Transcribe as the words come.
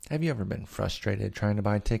Have you ever been frustrated trying to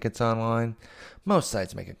buy tickets online? Most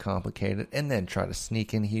sites make it complicated and then try to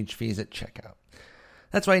sneak in huge fees at checkout.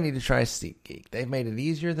 That's why you need to try SeatGeek. They've made it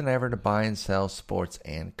easier than ever to buy and sell sports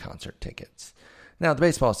and concert tickets. Now, the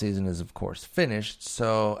baseball season is, of course, finished,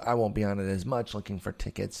 so I won't be on it as much looking for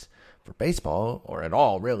tickets for baseball, or at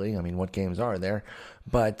all, really. I mean, what games are there?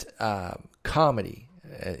 But comedy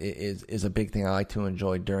is a big thing I like to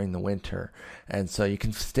enjoy during the winter, and so you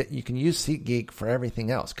can use SeatGeek for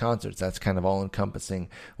everything else. Concerts, that's kind of all encompassing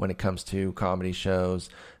when it comes to comedy shows,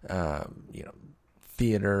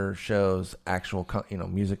 theater shows, actual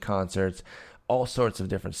music concerts, all sorts of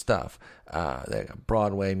different stuff. They got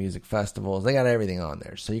Broadway music festivals. They got everything on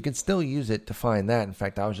there, so you can still use it to find that. In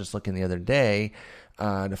fact, I was just looking the other day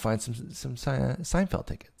to find some Seinfeld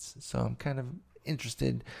tickets. So I'm kind of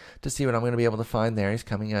interested to see what I'm going to be able to find there. He's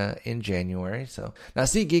coming in January. So now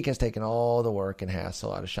SeatGeek has taken all the work and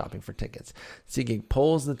hassle out of shopping for tickets. SeatGeek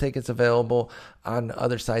pulls the tickets available on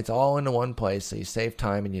other sites all into one place, so you save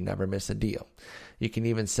time and you never miss a deal. You can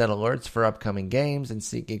even set alerts for upcoming games, and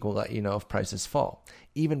SeatGeek will let you know if prices fall.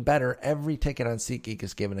 Even better, every ticket on SeatGeek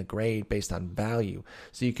is given a grade based on value,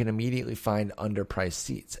 so you can immediately find underpriced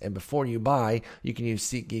seats. And before you buy, you can use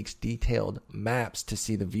SeatGeek's detailed maps to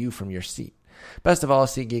see the view from your seat. Best of all,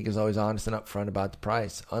 SeatGeek is always honest and upfront about the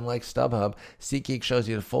price. Unlike StubHub, SeatGeek shows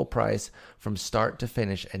you the full price from start to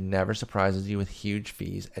finish and never surprises you with huge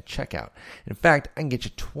fees at checkout. In fact, I can get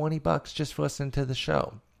you $20 just for listening to the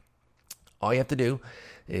show. All you have to do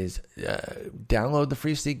is download the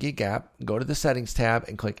free SeatGeek app, go to the settings tab,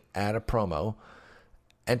 and click add a promo.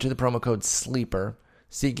 Enter the promo code SLEEPER.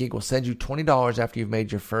 SeatGeek will send you $20 after you've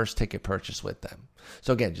made your first ticket purchase with them.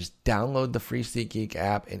 So again, just download the free SeatGeek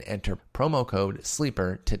app and enter promo code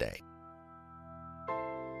SLEEPER today.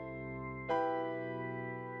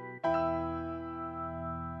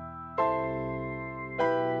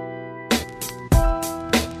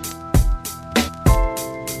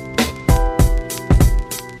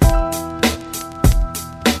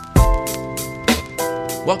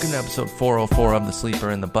 Welcome to episode 404 of The Sleeper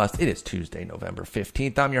and the Bust. It is Tuesday, November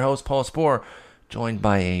 15th. I'm your host, Paul Sporer, joined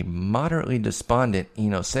by a moderately despondent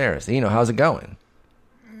Eno Saris. Eno, how's it going?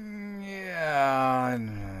 Yeah.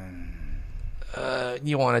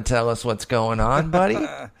 You want to tell us what's going on, buddy?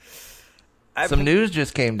 Some news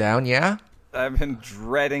just came down, yeah? I've been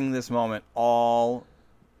dreading this moment all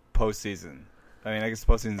postseason. I mean, I guess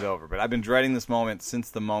postseason's over, but I've been dreading this moment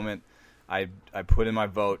since the moment I put in my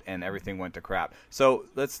vote and everything went to crap. So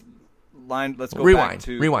let's go back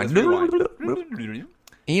to rewind.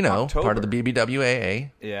 Eno, October. part of the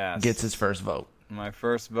BBWAA, yes, gets his first vote. My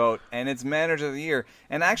first vote, and it's Manager of the Year.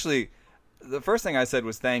 And actually, the first thing I said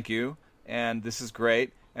was thank you, and this is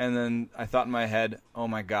great. And then I thought in my head, oh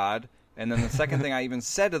my God. And then the second thing I even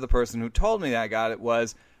said to the person who told me that I got it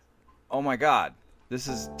was, oh my God. This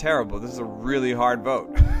is terrible. This is a really hard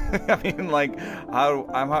vote. I mean, like,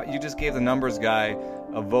 how you just gave the numbers guy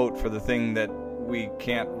a vote for the thing that we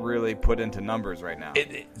can't really put into numbers right now.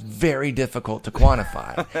 It's very difficult to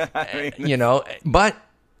quantify, but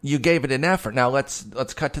you gave it an effort. Now let's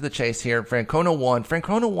cut to the chase here. Francona won.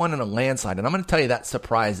 Francona won in a landslide, and I'm going to tell you that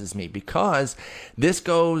surprises me because this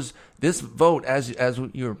vote, as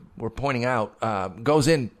you were pointing out, goes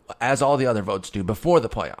in as all the other votes do before the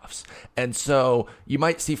playoffs. And so you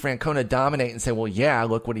might see Francona dominate and say, well, yeah,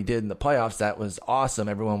 look what he did in the playoffs. That was awesome.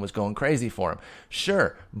 Everyone was going crazy for him.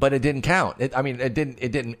 Sure, but it didn't count. It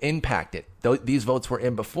didn't impact it. These votes were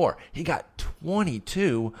in before. He got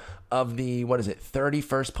 22 of the, 30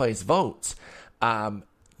 first place votes.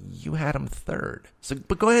 You had him third.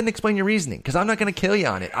 But go ahead and explain your reasoning, because I'm not going to kill you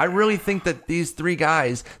on it. I really think that these three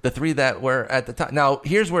guys, the three that were at the top. Now,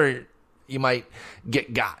 here's where you might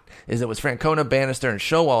got, is it was Francona, Bannister, and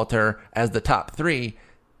Showalter as the top three,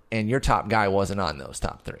 and your top guy wasn't on those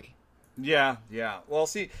top three. Yeah. Well,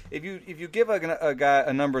 see, if you give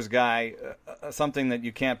a numbers guy something that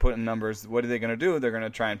you can't put in numbers, what are they going to do? They're going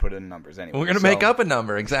to try and put it in numbers anyway. We're going to make up a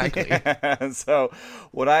number, exactly. Yeah. So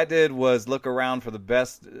what I did was look around for the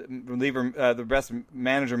best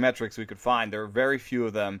manager metrics we could find. There are very few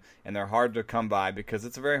of them, and they're hard to come by because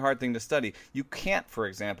it's a very hard thing to study. You can't, for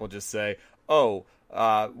example, just say, the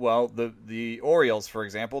Orioles, for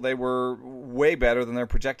example, they were way better than they're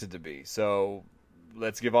projected to be. So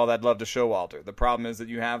let's give all that love to Showalter. The problem is that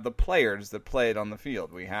you have the players that played on the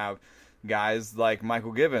field. We have guys like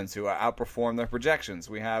Michael Givens who outperform their projections.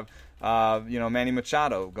 We have Manny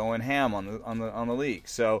Machado going ham on the league.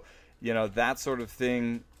 So that sort of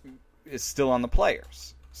thing is still on the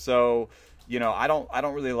players. So I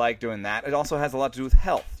don't really like doing that. It also has a lot to do with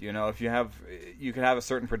health. If you could have a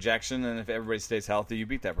certain projection, and if everybody stays healthy, you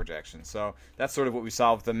beat that projection. So that's sort of what we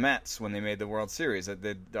saw with the Mets when they made the World Series.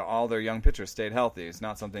 That all their young pitchers stayed healthy. It's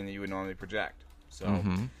not something that you would normally project. So,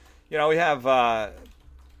 we have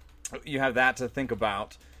you have that to think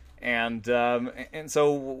about. And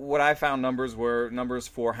so what I found were numbers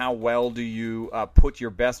for how well do you put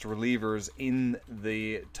your best relievers in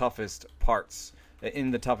the toughest parts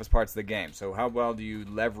of the game. So how well do you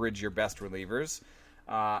leverage your best relievers?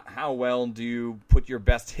 How well do you put your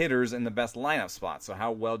best hitters in the best lineup spots? So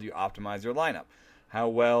how well do you optimize your lineup?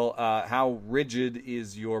 How rigid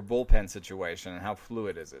is your bullpen situation, and how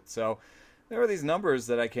fluid is it? So there were these numbers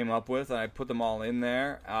that I came up with, and I put them all in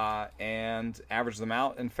there and averaged them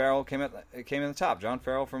out, and Farrell came in the top. John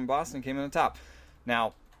Farrell from Boston came in the top.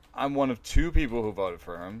 Now, I'm one of 2 people who voted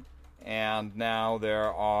for him, and now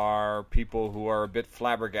there are people who are a bit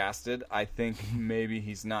flabbergasted. I think maybe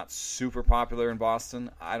he's not super popular in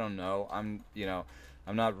Boston. I don't know. I'm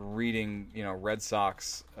not reading Red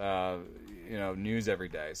Sox news every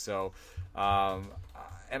day. So,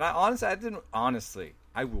 and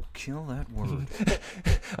I will kill that word.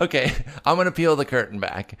 Okay, I'm going to peel the curtain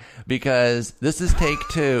back because this is take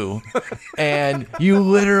 2, and you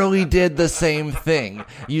literally did the same thing.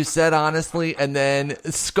 You said honestly and then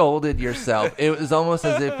scolded yourself. It was almost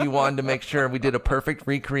as if you wanted to make sure we did a perfect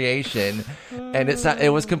recreation, and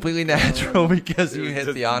it was completely natural because you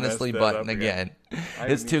hit the honestly button again.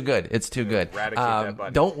 It's too good. It's too good. That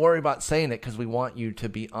button. Don't worry about saying it because we want you to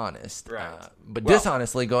be honest. Right. But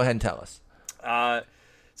dishonestly, go ahead and tell us.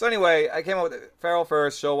 So anyway, I came up with Farrell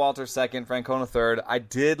first, Showalter second, Francona third. I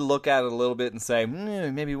did look at it a little bit and say,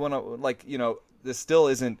 maybe this still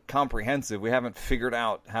isn't comprehensive. We haven't figured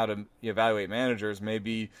out how to evaluate managers.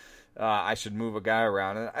 Maybe I should move a guy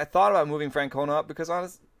around. And I thought about moving Francona up because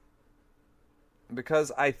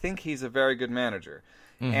I think he's a very good manager.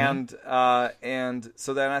 Mm-hmm. And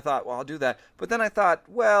so then I thought, well, I'll do that. But then I thought,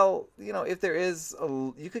 well, if there is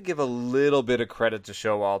you could give a little bit of credit to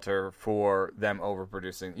Showalter for them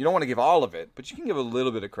overproducing. You don't want to give all of it, but you can give a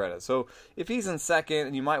little bit of credit. So if he's in second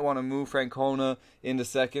and you might want to move Francona into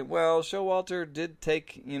second, well, Showalter did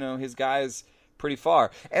take, his guys pretty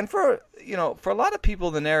far. And for a lot of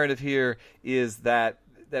people, the narrative here is that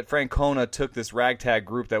Francona took this ragtag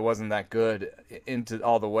group that wasn't that good into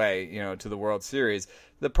all the way, to the World Series.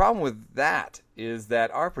 The problem with that is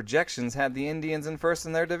that our projections had the Indians in first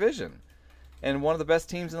in their division and one of the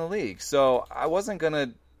best teams in the league. So I wasn't going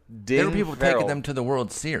to ding There were people Farrell. taking them to the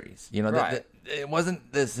World Series. Right. It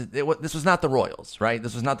wasn't this. This was not the Royals, right?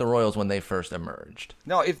 This was not the Royals when they first emerged.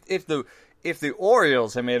 No, if the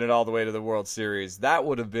Orioles had made it all the way to the World Series, that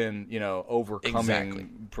would have been,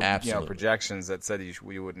 overcoming projections that said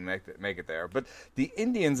we wouldn't make it there. But the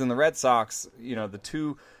Indians and the Red Sox, the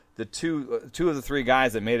two of the 3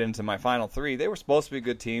 guys that made it into my final 3, they were supposed to be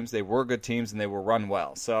good teams. They were good teams, and they were run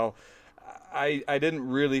well. So I didn't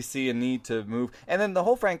really see a need to move. And then the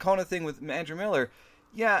whole Francona thing with Andrew Miller.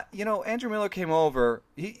 Yeah, Andrew Miller came over.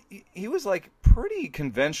 He was like pretty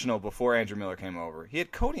conventional before Andrew Miller came over. He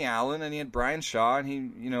had Cody Allen and he had Brian Shaw, and he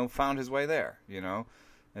found his way there.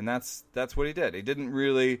 And that's what he did. He didn't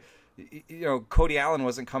really, Cody Allen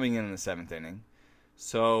wasn't coming in the 7th inning,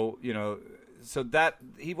 so so that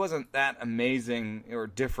he wasn't that amazing or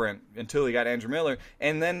different until he got Andrew Miller,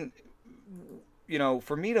 and then.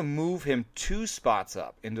 For me to move him 2 spots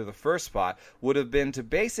up into the first spot would have been to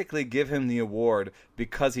basically give him the award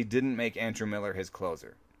because he didn't make Andrew Miller his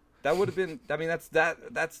closer. That would have been. I mean,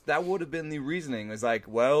 that would have been the reasoning. It's like,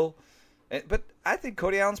 well, but I think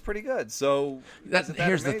Cody Allen's pretty good. So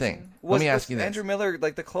here's the thing. Let me ask you this: Andrew Miller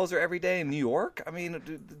like the closer every day in New York? I mean,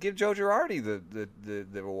 give Joe Girardi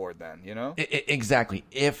the award then. Exactly.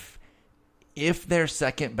 If their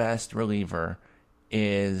second best reliever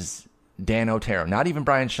is Dan Otero, not even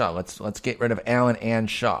Brian Shaw. Let's get rid of Allen and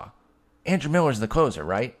Shaw. Andrew Miller's the closer,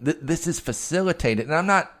 right? This is facilitated, and I'm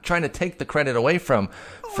not trying to take the credit away from.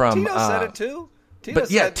 Tito said it too.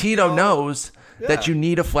 Tito knows that you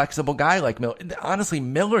need a flexible guy like Miller. Honestly,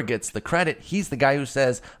 Miller gets the credit. He's the guy who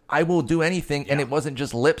says, "I will do anything," and it wasn't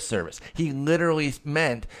just lip service. He literally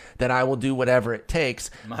meant that I will do whatever it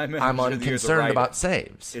takes. I'm unconcerned about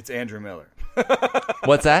saves. It's Andrew Miller.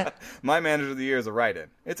 What's that? My manager of the year is a write-in.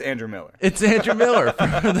 It's Andrew Miller. It's Andrew Miller.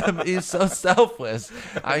 He's so selfless.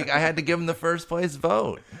 I had to give him the first place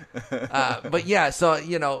vote. But yeah, so,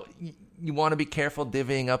 you want to be careful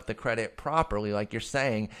divvying up the credit properly, like you're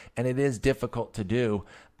saying, and it is difficult to do.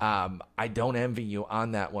 I don't envy you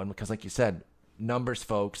on that one because, like you said, numbers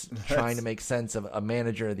folks trying to make sense of a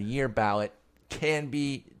manager of the year ballot can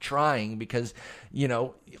be trying because,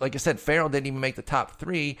 like I said, Farrell didn't even make the top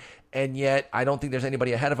 3, and yet I don't think there's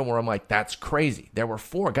anybody ahead of him where I'm like, that's crazy. There were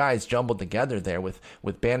 4 guys jumbled together there with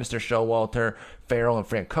Bannister, Showalter, Farrell, and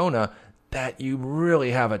Francona that you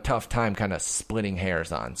really have a tough time kind of splitting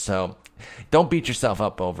hairs on. So don't beat yourself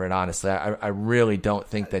up over it, honestly. I really don't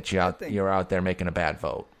think that you're out there making a bad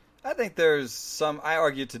vote. I think there's some. I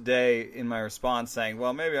argued today in my response saying,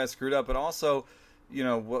 well, maybe I screwed up, but also,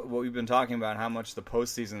 what we've been talking about, how much the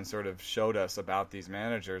postseason sort of showed us about these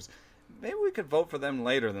managers. Maybe we could vote for them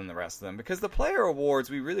later than the rest of them, because the player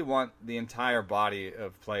awards, we really want the entire body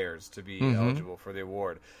of players to be eligible for the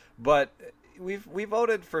award. But we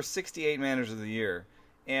voted for 68 managers of the year,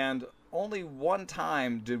 and only one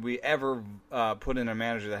time did we ever put in a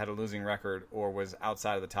manager that had a losing record or was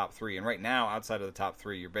outside of the top 3. And right now, outside of the top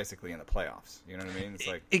 3, you're basically in the playoffs. You know what I mean? It's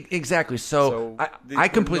like exactly. So I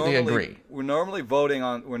completely agree. We're normally voting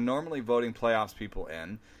playoffs people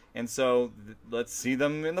in, and so let's see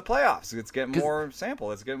them in the playoffs. Let's get more sample.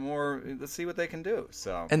 Let's see what they can do.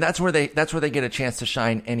 So, and that's where they get a chance to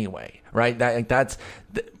shine anyway, right?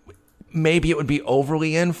 Maybe it would be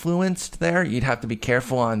overly influenced there. You'd have to be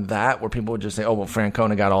careful on that, where people would just say, oh, well,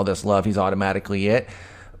 Francona got all this love. He's automatically it.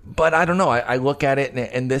 But I don't know. I look at it,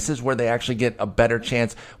 and this is where they actually get a better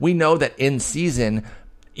chance. We know that in season,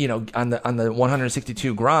 on the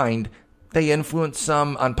 162 grind, they influence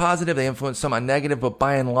some on positive, they influence some on negative, but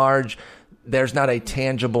by and large, there's not a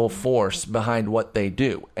tangible force behind what they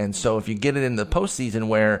do. And so if you get it in the postseason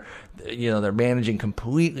where, they're managing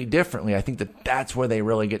completely differently, I think that's where they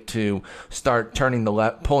really get to start pulling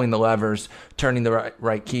the levers, turning the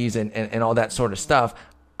right keys and all that sort of stuff.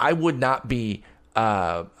 I would not be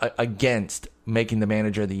against making the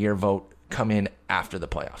manager of the year vote come in after the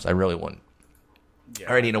playoffs. I really wouldn't. Yeah.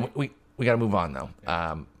 All right, we got to move on though.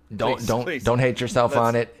 Don't hate yourself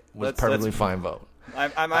on it. It was perfectly fine vote.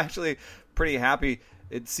 I'm actually pretty happy.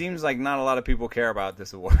 It seems like not a lot of people care about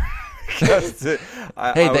this award. You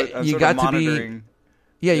got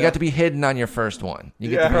to be hidden on your first one.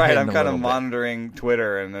 I'm kind of monitoring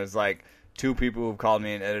Twitter, and there's like 2 people who've called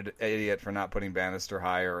me an idiot for not putting Bannister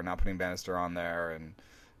higher or not putting Bannister on there,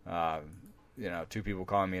 and 2 people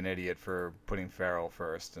calling me an idiot for putting Farrell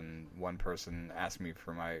first, and 1 person asked me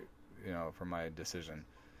for my decision.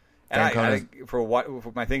 And I think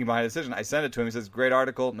for my thinking behind the decision, I sent it to him. He says, "Great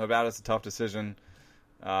article, no doubt it's a tough decision."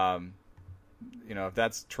 If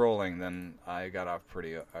that's trolling, then I got off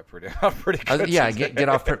pretty good. Get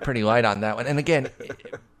off pretty light on that one. And again,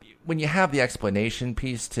 when you have the explanation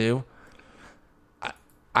piece too,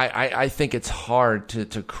 I think it's hard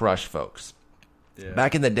to crush folks. Yeah.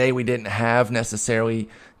 Back in the day, we didn't have necessarily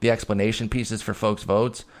the explanation pieces for folks'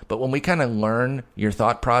 votes, but when we kind of learn your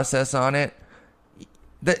thought process on it,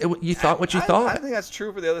 you thought what you thought. I think that's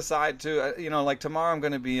true for the other side too. Like tomorrow, I'm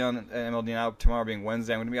going to be on MLB Now. Tomorrow being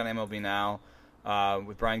Wednesday, I'm going to be on MLB Now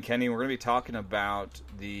with Brian Kenny. We're going to be talking about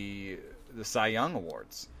the Cy Young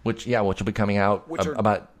Awards, which will be coming out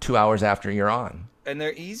about 2 hours after you're on. And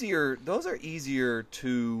they're easier. Those are easier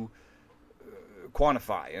to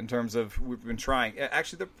quantify in terms of we've been trying.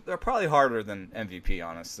 Actually, they're probably harder than MVP,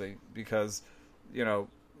 honestly, because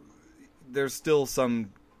there's still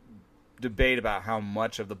some debate about how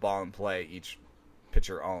much of the ball in play each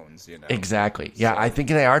pitcher owns. Exactly. Yeah, so, I think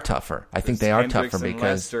they are tougher. I think they are tougher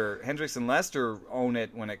because Hendricks and Lester own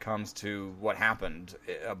it when it comes to what happened,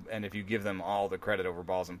 and if you give them all the credit over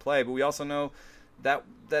balls in play. But we also know that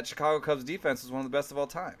Chicago Cubs defense was one of the best of all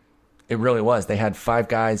time. It really was. They had 5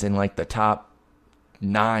 guys in like the top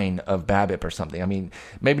 9 of BABIP or something. I mean,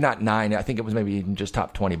 maybe not 9. I think it was maybe even just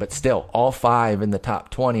top 20, but still, all 5 in the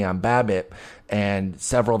top 20 on BABIP, and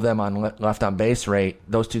several of them on left on base rate.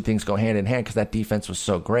 Those 2 things go hand in hand because that defense was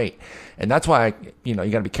so great, and that's why you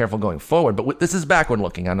got to be careful going forward. But this is backward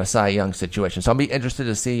looking on a Cy Young situation, so I'll be interested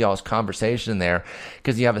to see y'all's conversation there,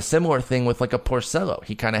 because you have a similar thing with like a Porcello.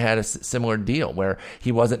 He kind of had a similar deal where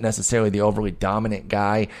he wasn't necessarily the overly dominant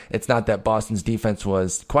guy. It's not that Boston's defense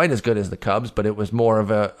was quite as good as the Cubs, but it was more of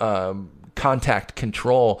a contact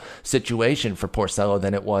control situation for Porcello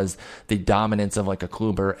than it was the dominance of like a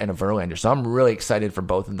Kluber and a Verlander. So I'm really excited for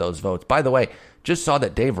both of those votes. By the way, just saw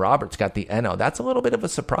that Dave Roberts got the NL. That's a little bit of a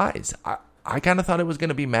surprise. I kind of thought it was going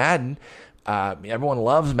to be Madden. Everyone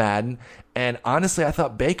loves Madden. And honestly, I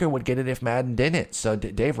thought Baker would get it if Madden didn't. So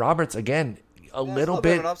Dave Roberts, again, a little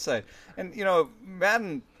bit of an upside. And,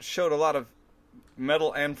 Madden showed a lot of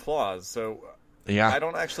metal and flaws. So yeah, I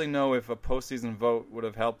don't actually know if a postseason vote would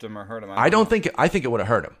have helped him or hurt him. I think it would have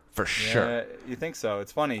hurt him for sure. You think so?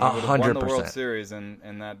 It's funny. He would have won the World Series, and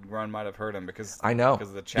that run might have hurt him because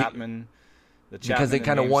of the Chapman because they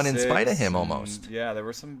kind of won in spite of him and, almost. Yeah, there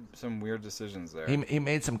were some weird decisions there. He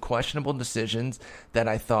made some questionable decisions that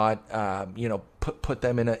I thought put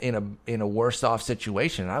them in a worse off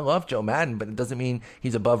situation. And I love Joe Madden, but it doesn't mean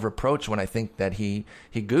he's above reproach when I think that he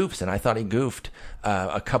goofs, and I thought he goofed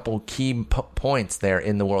a couple key points there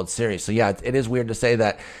in the World Series. So yeah, it is weird to say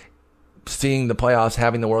that seeing the playoffs,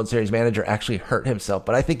 having the World Series manager actually hurt himself,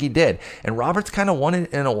 but I think he did. And Roberts kind of won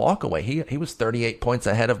it in a walkaway. He was 38 points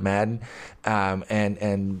ahead of Madden,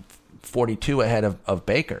 and 42 ahead of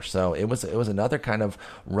Baker. So it was another kind of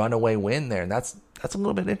runaway win there, and that's a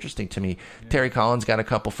little bit interesting to me. Yeah. Terry Collins got a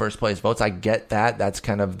couple first place votes. I get that. That's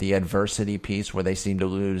kind of the adversity piece where they seem to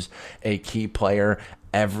lose a key player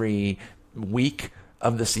every week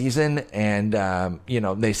of the season, and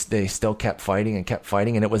they still kept fighting,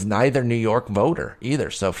 and it was neither New York voter either.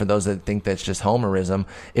 So for those that think that's just homerism,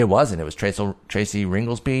 it wasn't. It was Tracy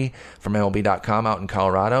Ringlesby from MLB.com out in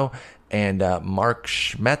Colorado, and Mark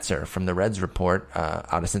Schmetzer from the Reds Report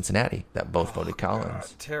out of Cincinnati that both voted Collins. God.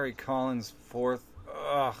 Terry Collins fourth.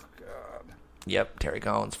 Oh God. Yep, Terry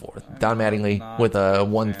Collins fourth. Don Mattingly with a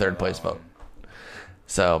 1/3 place vote.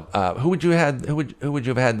 So, who would you have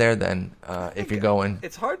had there then? If you're going,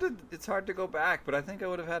 it's hard to go back, but I think I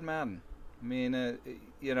would have had Madden. I mean,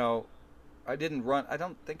 I didn't run. I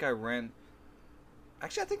don't think I ran.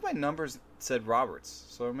 Actually, I think my numbers said Roberts.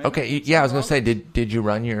 So maybe okay, yeah, I was going to say, did you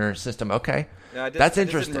run your system? Okay, yeah, that's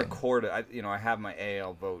interesting. I didn't record it. I have my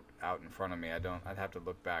AL vote out in front of me. I'd have to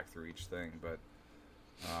look back through each thing, but.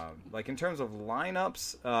 Like in terms of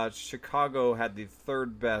lineups, Chicago had the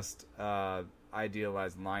third best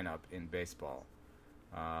idealized lineup in baseball,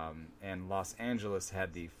 and Los Angeles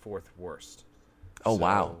had the fourth worst. Oh, so,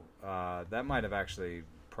 wow! That might have actually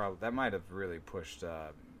really pushed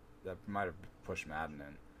Madden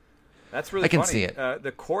in. That's really I can funny. see it.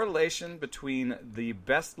 The correlation between the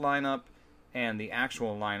best lineup and the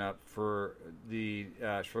actual lineup for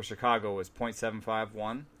Chicago was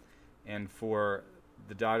 0.751, and for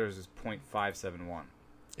the Dodgers is 0.571.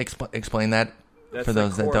 Explain that that's for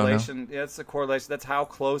those that don't know. Yeah, it's the correlation. That's how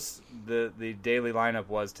close the daily lineup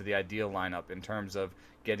was to the ideal lineup in terms of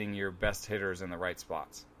getting your best hitters in the right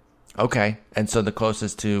spots. Okay, and so the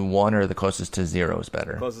closest to 1 or the closest to 0 is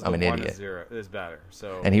better. Closest I'm to an 1 idiot. Is 0 is better.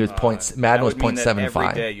 So and he was Madden was 0.75.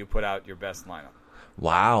 Every day you put out your best lineup.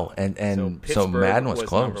 Wow, and so Madden was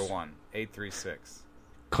close. Number 1, 836.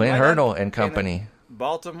 Clint Hurdle and company.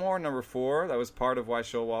 Baltimore, number 4. That was part of why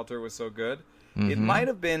Showalter was so good. Mm-hmm. It might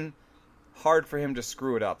have been hard for him to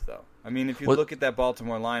screw it up, though. I mean, if you look at that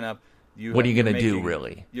Baltimore lineup, what are you going to do,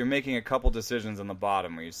 really? You're making a couple decisions on the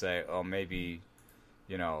bottom where you say, oh, maybe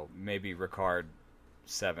Ricard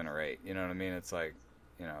 7 or 8. You know what I mean? It's like,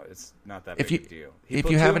 it's not that big a deal. If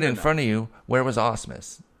you have it in front of you, where was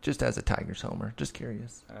Ausmus? Just as a Tigers homer. Just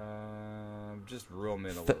curious. Just real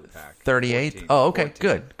middle of the pack. 38th? Oh, okay.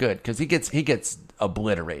 14. Good. Because he gets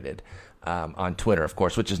obliterated on Twitter, of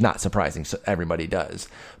course, which is not surprising. So everybody does.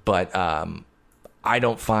 But I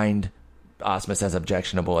don't find Ausmus as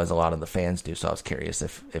objectionable as a lot of the fans do. So I was curious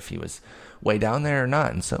if he was way down there or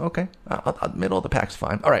not. And so, okay, middle of the pack's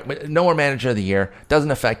fine. All right, no more manager of the year. Doesn't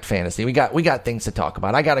affect fantasy. We got things to talk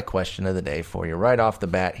about. I got a question of the day for you right off the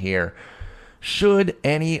bat here. Should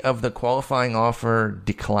any of the qualifying offer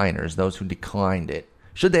decliners, those who declined it,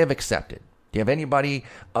 should they have accepted? Do you have anybody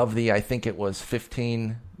of the, I think it was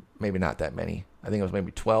 15, maybe not that many. I think it was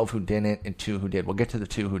maybe 12 who didn't and 2 who did. We'll get to the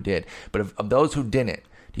 2 who did. But of those who didn't,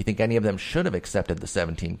 do you think any of them should have accepted the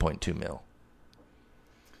 $17.2 million?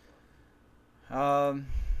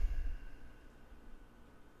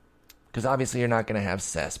 Because obviously you're not going to have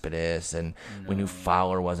Cespedes, and we knew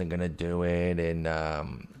Fowler wasn't going to do it, and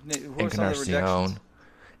Encarnacion.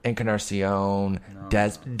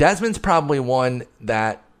 No. Desmond's probably one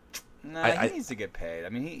that... he needs to get paid. I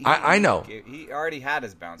mean, I know. He already had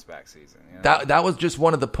his bounce back season. That was just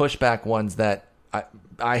one of the pushback ones that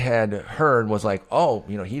I had heard was like,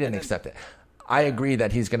 he didn't accept it. I agree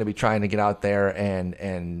that he's going to be trying to get out there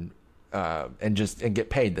and get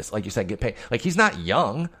paid. This, like you said, get paid. Like he's not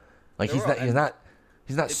young. Like he's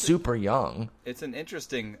not super young. It's an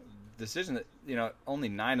interesting decision that only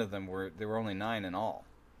 9 of them were. There were only 9 in all.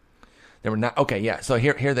 There were not. Okay, yeah. So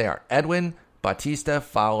here they are: Edwin, Bautista,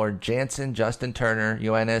 Fowler, Jansen, Justin Turner,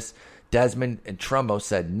 Yoenis, Desmond, and Trumbo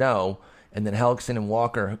said no, and then Hellickson and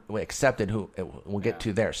Walker accepted. Who we'll get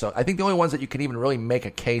to there. So I think the only ones that you could even really make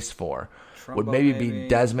a case for would maybe be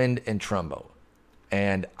Desmond and Trumbo,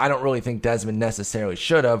 and I don't really think Desmond necessarily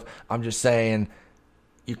should have. I'm just saying.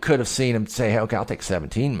 You could have seen him say, hey, okay, I'll take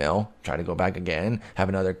 17 mil, try to go back again, have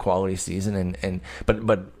another quality season,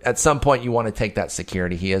 but at some point you want to take that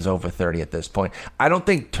security. He is over 30 at this point. I don't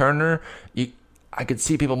think Turner, I could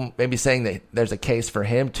see people maybe saying that there's a case for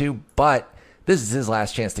him too, but this is his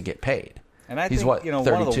last chance to get paid. And I He's think, what, one of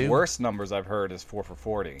 32? the worst numbers I've heard is 4 for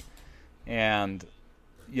 40. And,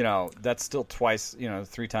 that's still twice,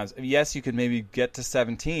 3 times. Yes, you could maybe get to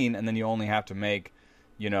 17, and then you only have to make,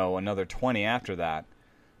 another 20 after that.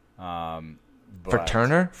 For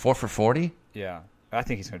Turner, 4 for 40? Yeah. I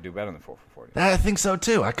think he's going to do better than 4 for 40. I think so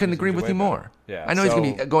too. I couldn't agree with you more. Yeah, I know he's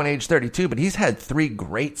going to be going age 32, but he's had 3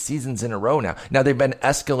 great seasons in a row now. Now they've been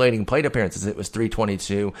escalating plate appearances. It was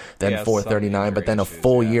 322, then 439, but then a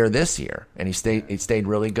full year this year, and he stayed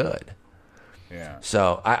really good. Yeah.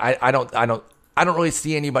 So I don't really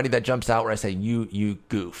see anybody that jumps out where I say you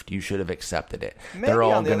goofed. You should have accepted it. Maybe they're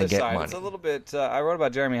all going to get side, money. It's a little bit. I wrote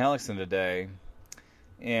about Jeremy Hellickson today,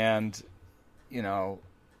 and you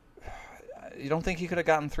don't think he could have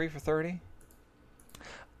gotten 3 for 30?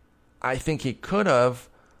 I think he could have.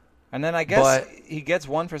 And then I guess he gets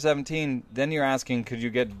 1 for 17. Then you're asking, could you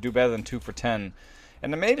do better than 2 for 10?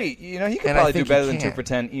 And then maybe he could probably do better than 2 for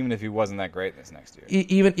 10, even if he wasn't that great this next year.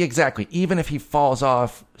 Even if he falls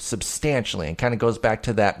off substantially and kind of goes back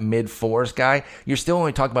to that mid-4s guy, you're still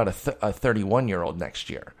only talking about a 31-year-old next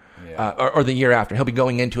year. Yeah. Or the year after. He'll be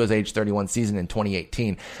going into his age 31 season in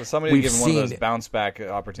 2018. So somebody give him one of those bounce back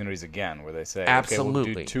opportunities again, where they say, absolutely,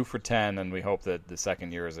 okay, we'll do 2 for 10, and we hope that the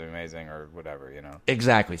second year is amazing or whatever,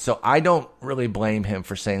 Exactly. So I don't really blame him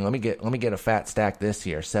for saying, let me get a fat stack this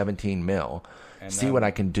year, 17 mil. And see what I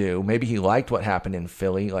can do. Maybe he liked what happened in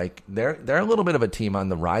Philly. Like they're a little bit of a team on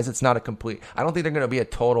the rise. It's not a complete. I don't think they're going to be a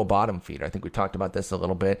total bottom feeder. I think we talked about this a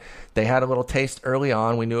little bit. They had a little taste early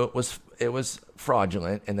on. We knew it was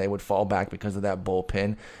fraudulent, and they would fall back because of that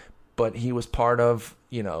bullpen. But he was part of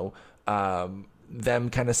them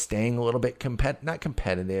kind of staying a little bit not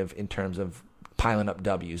competitive in terms of piling up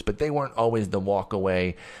W's, but they weren't always the walk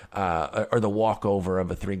away or the walkover of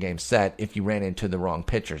a 3-game set if you ran into the wrong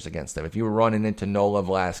pitchers against them. If you were running into Nola,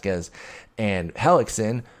 Velasquez, and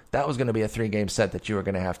Hellickson, that was going to be a 3-game set that you were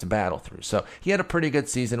going to have to battle through. So he had a pretty good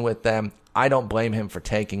season with them. I don't blame him for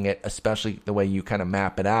taking it, especially the way you kind of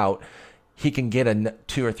map it out. He can get a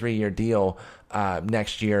 2 or 3 year deal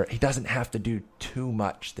next year. He doesn't have to do too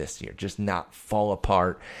much this year, just not fall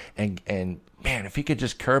apart. And man, if he could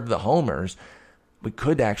just curb the homers, we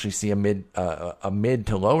could actually see a mid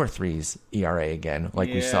to lower 3s ERA again, like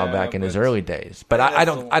we saw back in his early days. But I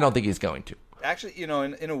don't think he's going to. Actually,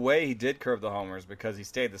 in a way, he did curb the homers because he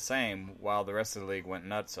stayed the same while the rest of the league went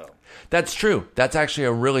nutso. That's true. That's actually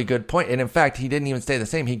a really good point. And in fact, he didn't even stay the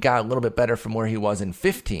same. He got a little bit better from where he was in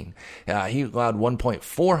 15. He allowed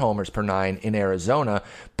 1.4 homers per 9 in Arizona,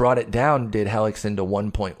 brought it down, did Hellickson to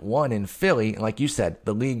 1.1 in Philly. And like you said,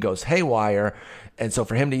 the league goes haywire. And so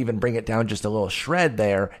for him to even bring it down just a little shred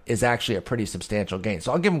there is actually a pretty substantial gain.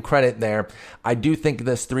 So I'll give him credit there. I do think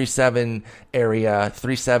this 3.7 area,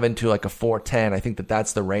 3.7 to like a 4.10, I think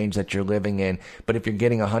that's the range that you're living in. But if you're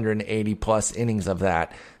getting 180 plus innings of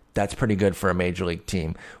that, that's pretty good for a major league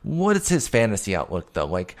team. What is his fantasy outlook though?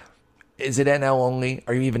 Like, is it NL only?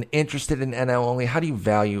 Are you even interested in NL only? How do you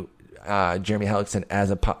value Jeremy Hellickson as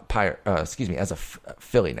a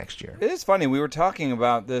Philly next year? It is funny. We were talking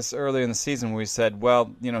about this earlier in the season where we said,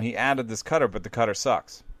 well, he added this cutter, but the cutter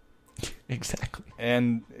sucks. Exactly.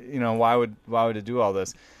 And, why would it do all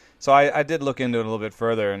this? So I did look into it a little bit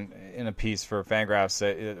further, and in a piece for Fangraphs,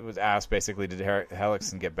 it was asked basically, did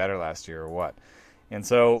Hellickson get better last year or what? And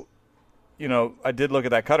so, I did look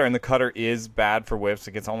at that cutter, and the cutter is bad for whiffs.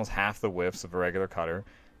 It gets almost half the whiffs of a regular cutter.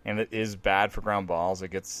 And it is bad for ground balls. It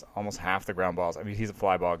gets almost half the ground balls. I mean, he's a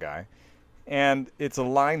fly ball guy. And it's a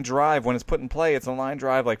line drive. When it's put in play, it's a line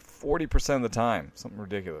drive like 40% of the time. Something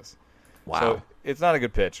ridiculous. Wow. So it's not a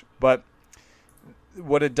good pitch. But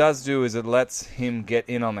what it does do is it lets him get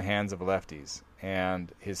in on the hands of lefties.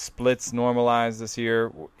 And his splits normalized this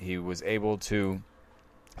year. He was able to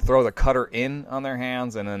throw the cutter in on their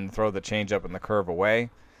hands and then throw the changeup and the curve away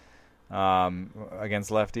against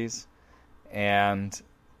lefties. And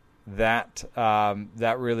that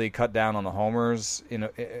really cut down on the homers, and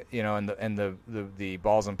the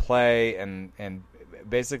balls in play, and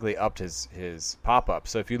basically upped his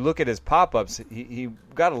pop-ups. So if you look at his pop-ups, he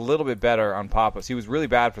got a little bit better on pop-ups. He was really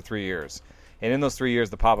bad for 3 years. And in those 3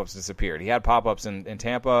 years, the pop-ups disappeared. He had pop-ups in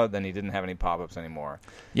Tampa, then he didn't have any pop-ups anymore.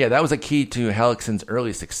 Yeah, that was a key to Hellickson's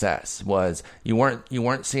early success. Was you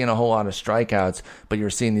weren't seeing a whole lot of strikeouts, but you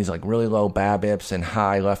were seeing these like really low BABIPs and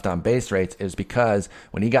high left on base rates. It was because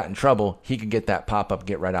when he got in trouble, he could get that pop-up,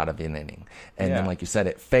 get right out of an inning, and then like you said,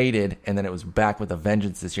 it faded, and then it was back with a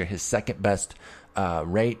vengeance this year. His second best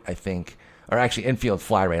rate, I think. or actually infield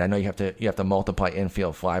fly rate. I know you have to multiply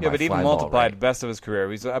infield fly by fly ball rate. Yeah, but even multiplied best of his career,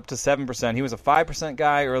 he's up to 7%. He was a 5%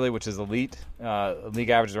 guy early, which is elite. League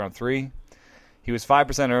average is around 3. He was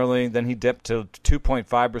 5% early, then he dipped to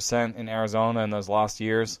 2.5% in Arizona in those lost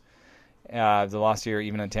years. The last year,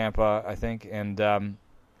 even in Tampa, I think, and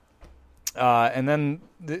then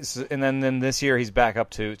this year he's back up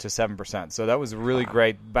to 7%. So that was a really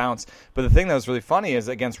great bounce. But the thing that was really funny is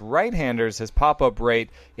against right-handers, his pop-up rate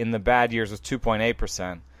in the bad years was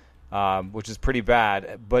 2.8%, which is pretty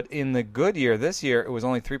bad. But in the good year, this year, it was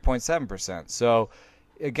only 3.7%. So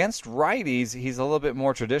against righties, he's a little bit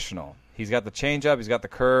more traditional. He's got the changeup, he's got the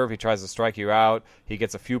curve, he tries to strike you out. He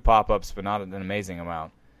gets a few pop-ups, but not an amazing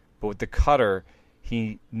amount. But with the cutter,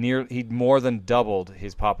 he more than doubled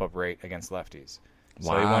his pop-up rate against lefties.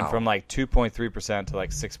 So he went from like 2.3% to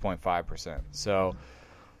like 6.5%. So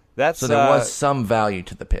there was some value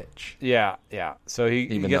to the pitch. Yeah. So he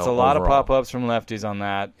gets a lot of pop-ups from lefties on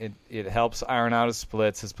that. It helps iron out his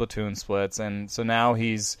splits, his platoon splits, and so now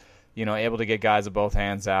he's able to get guys with both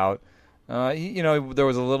hands out. There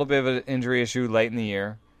was a little bit of an injury issue late in the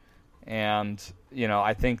year, and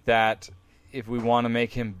I think that if we want to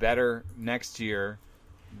make him better next year,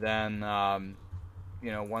 then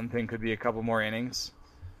one thing could be a couple more innings.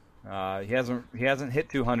 He hasn't hit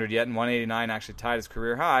 200 yet, and 189 actually tied his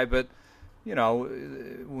career high. But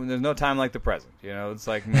when there's no time like the present. It's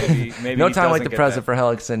like maybe no time like the present for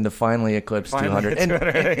Hellickson to finally eclipse 200,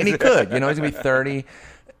 and he could. He's gonna be 30.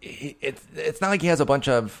 It's not like he has a bunch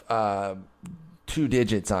of 2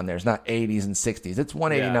 digits on there. It's not 80s and 60s. It's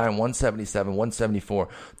 189, 177, 174.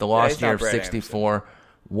 The lost year of 64, Anderson.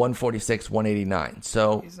 146, 189.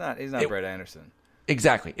 So he's not Brett Anderson.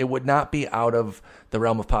 Exactly. It would not be out of the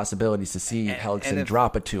realm of possibilities to see Hellickson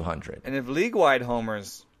drop a 200. And if league-wide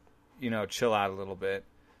homers, chill out a little bit,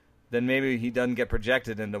 then maybe he doesn't get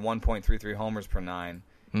projected into 1.33 homers per 9.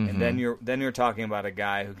 Mm-hmm. And then you're talking about a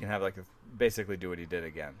guy who can have basically do what he did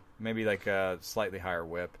again. Maybe like a slightly higher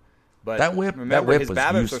whip. But remember, his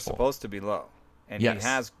BABIPs are supposed to be low, and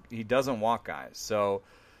he doesn't walk guys. So,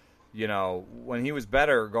 when he was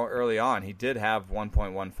better early on, he did have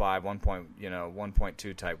 1.15,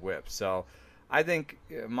 1.2 type whips. So, I think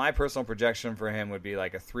my personal projection for him would be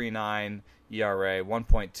like a 3.9 ERA,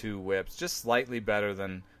 1.2 whips, just slightly better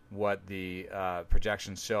than what the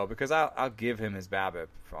projections show. Because I'll give him his BABIP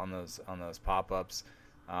on those pop-ups.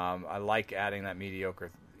 I like adding that mediocre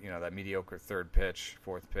third pitch,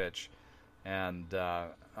 fourth pitch, and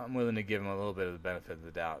I'm willing to give him a little bit of the benefit of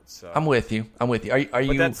the doubt. So I'm with you. But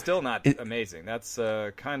that's still not amazing. That's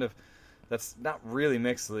that's not really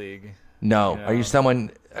mixed league. No. Are you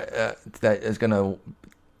someone that is going to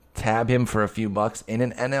tab him for a few bucks in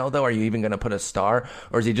an NL, though? Are you even going to put a star?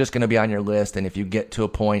 Or is he just going to be on your list, and if you get to a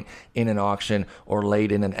point in an auction or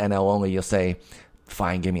late in an NL only, you'll say,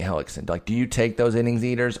 fine, give me Hellickson. Like, do you take those innings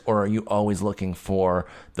eaters, or are you always looking for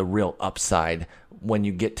the real upside when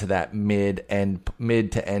you get to that mid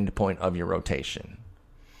to end point of your rotation?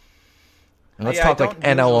 And let's talk like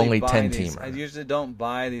NL only 10-teamer. I usually don't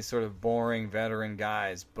buy these sort of boring veteran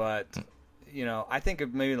guys, but I think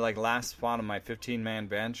of maybe like last spot on my 15-man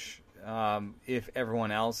bench. If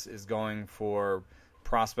everyone else is going for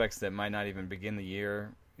prospects that might not even begin the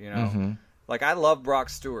year, Mm-hmm. Like, I love Brock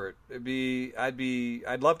Stewart.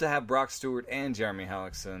 I'd love to have Brock Stewart and Jeremy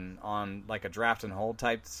Hellickson on like a draft and hold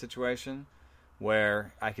type situation,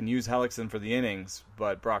 where I can use Hellickson for the innings,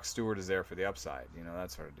 but Brock Stewart is there for the upside.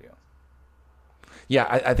 That sort of deal. Yeah,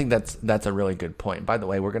 I think that's a really good point. By the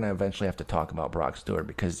way, we're going to eventually have to talk about Brock Stewart,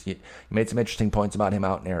 because you made some interesting points about him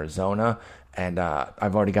out in Arizona, and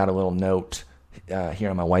I've already got a little note here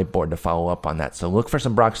on my whiteboard to follow up on that. So look for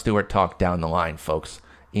some Brock Stewart talk down the line, folks.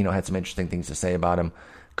 Had some interesting things to say about him.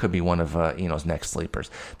 Could be one of Eno's next sleepers.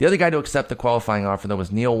 The other guy to accept the qualifying offer, though,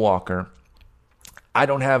 was Neil Walker. I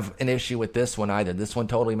don't have an issue with this one either. This one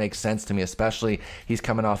totally makes sense to me, especially he's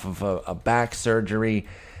coming off of a back surgery.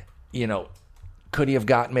 Could he have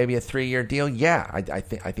gotten maybe a 3-year deal? Yeah, I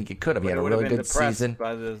think he could have. He had a really good season.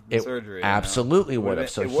 By the surgery, absolutely would have.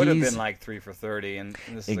 So it would have been like 3 for 30, and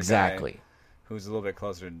this is exactly a guy who's a little bit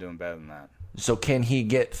closer to doing better than that. So can he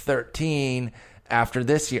get 13 after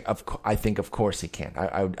this year? I think, of course, he can.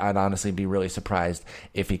 I'd honestly be really surprised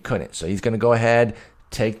if he couldn't. So he's going to go ahead,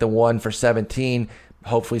 take the 1 for 17,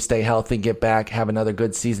 hopefully stay healthy, get back, have another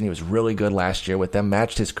good season. He was really good last year with them,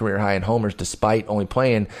 matched his career high in homers despite only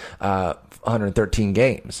playing 113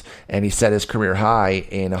 games. And he set his career high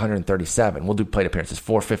in 137. We'll do plate appearances,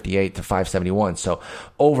 458 to 571. So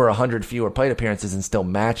over 100 fewer plate appearances and still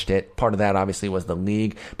matched it. Part of that obviously was the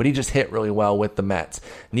league, but he just hit really well with the Mets.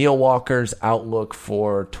 Neil Walker's outlook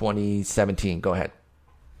for 2017. Go ahead.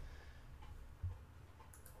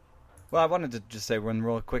 Well, I wanted to just say one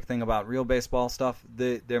real quick thing about real baseball stuff.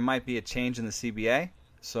 There might be a change in the CBA.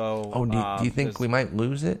 So, do you think we might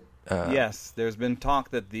lose it? Yes, there's been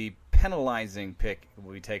talk that the penalizing pick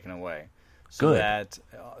will be taken away, so that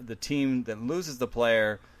the team that loses the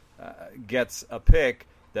player gets a pick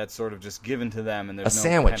that's sort of just given to them, and there's a no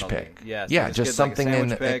sandwich penalty. pick. Yes, yeah, just something like a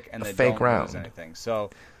in pick, and a they fake don't round. lose anything. So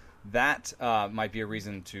that might be a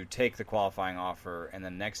reason to take the qualifying offer, and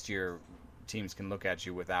then next year teams can look at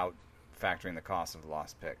you without factoring the cost of the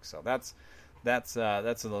lost pick. So that's a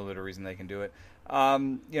little bit of reason they can do it.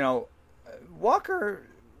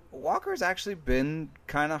 Walker's actually been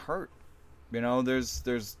kind of hurt. There's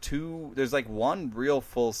like one real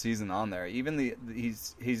full season on there. Even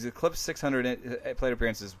he's eclipsed 600 plate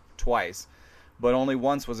appearances twice, but only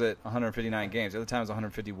once was it 159 games. The other time it was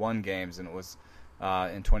 151 games, and it was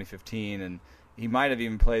in 2015. And he might have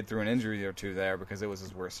even played through an injury or two there because it was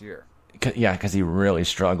his worst year. Yeah, because he really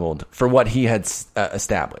struggled for what he had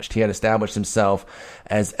established. He had established himself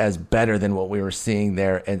as better than what we were seeing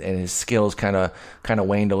there, and his skills kind of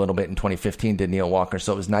waned a little bit in 2015. Did Neil Walker?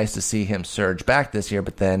 So it was nice to see him surge back this year.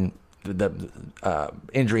 But then the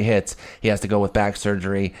injury hits. He has to go with back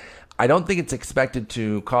surgery. I don't think it's expected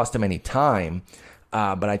to cost him any time.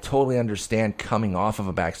 But I totally understand coming off of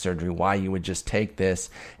a back surgery why you would just take this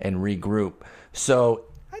and regroup. So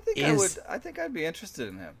I think I'd be interested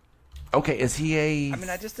in him. Okay, is he a... I mean,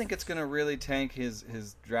 I just think it's going to really tank his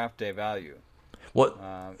draft day value.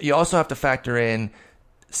 Well, you also have to factor in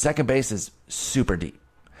second base is super deep.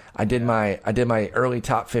 I did my early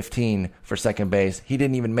top 15 for second base. He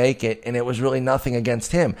didn't even make it, and it was really nothing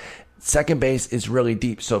against him. Second base is really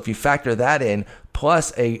deep. So if you factor that in,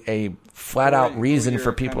 plus a flat-out reason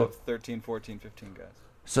for people... Kind of 13, 14, 15 guys.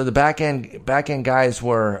 So the back end guys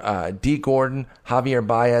were D. Gordon, Javier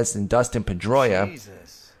Baez, and Dustin Pedroia.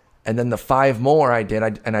 Jesus. And then the five more I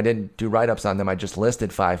didn't do write-ups on them. I just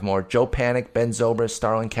listed five more. Joe Panik, Ben Zobrist,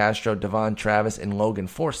 Starlin Castro, Devon Travis, and Logan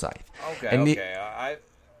Forsythe. Okay.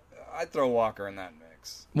 I'd throw Walker in that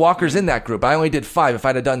mix. Walker's in that group. I only did five. If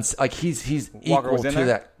I'd have done he's equal to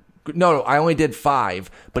that. No, I only did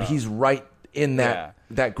five, but he's right in that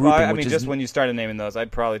grouping. Well, I mean, just when you started naming those,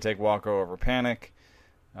 I'd probably take Walker over Panik.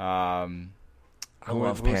 I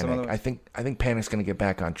love Panik. I think Panik's going to get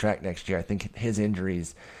back on track next year. I think his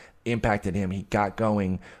injuries impacted him. He got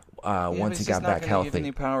going once he got back healthy. Give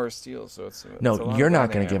any power or steals, so it's you're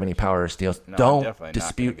not going to give any power or steals. No, don't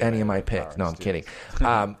dispute any of my picks. No, I'm kidding.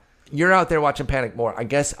 You're out there watching Panik more. I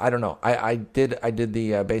guess I don't know. I did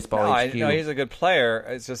the baseball. HQ. No, he's a good player.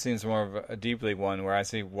 It just seems more of a deep league one where I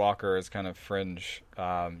see Walker as kind of fringe,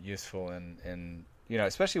 useful in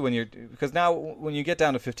especially because now when you get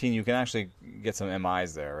down to 15, you can actually get some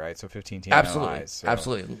MIs there, right? So 15 team MIs. So.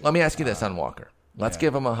 Absolutely. Let me ask you this on Walker. Let's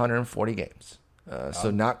give him 140 games.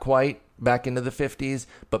 So not quite back into the 50s,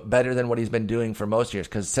 but better than what he's been doing for most years.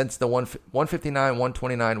 Because since the 159,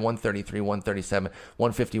 129, 133, 137,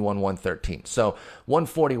 151, 113. So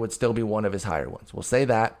 140 would still be one of his higher ones. We'll say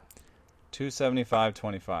that. 275,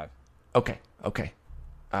 25. Okay.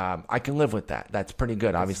 I can live with that. That's pretty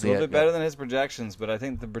good. Obviously, it's a little bit better than his projections, but I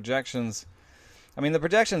think the projections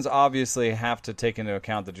obviously have to take into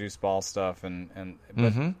account the juice ball stuff,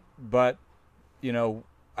 but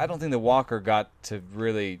I don't think that Walker got to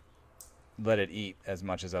really let it eat as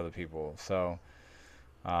much as other people. So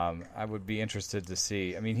I would be interested to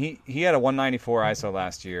see. I mean, he had a 194 ISO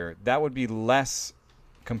last year. That would be less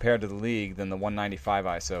compared to the league than the 195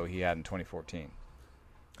 ISO he had in 2014.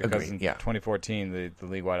 Because in 2014, the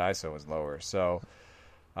league-wide ISO was lower. So,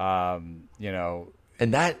 And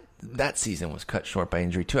that season was cut short by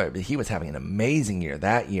injury, too. He was having an amazing year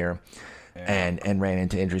that year and ran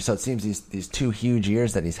into injury. So it seems these two huge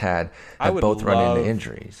years that he's had have both run into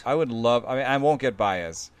injuries. I won't get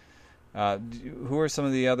Baez. Who are some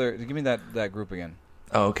of the other... Give me that group again.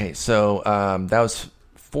 Oh, okay. So that was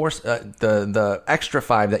the extra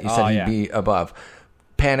five that you said he'd be above.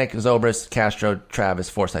 Panik, Zobrist, Castro, Travis,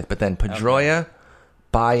 Forsythe. But then Pedroia,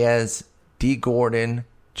 Baez, D. Gordon,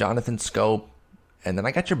 Jonathan Scope, and then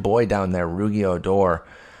I got your boy down there, Rugi Odor.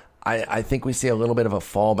 I think we see a little bit of a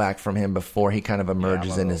fallback from him before he kind of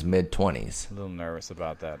emerges in his mid-20s. A little nervous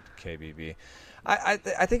about that, KBB. I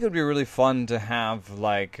think it would be really fun to have,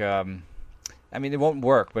 it won't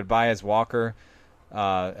work, but Baez Walker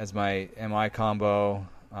as my MI combo.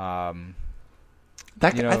 I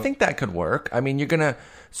think that could work. I mean,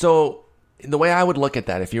 so the way I would look at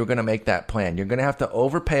that, if you were going to make that plan, you're going to have to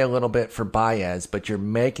overpay a little bit for Baez, but you're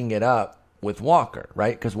making it up with Walker,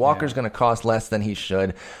 right? Because Walker's going to cost less than he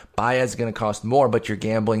should. Baez is going to cost more, but you're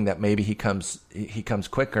gambling that maybe he comes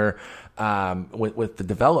quicker with the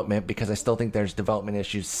development, because I still think there's development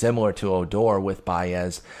issues similar to Odor with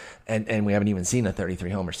Baez, and we haven't even seen a 33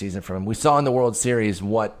 homer season from him. We saw in the World Series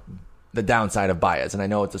what the downside of Baez, and I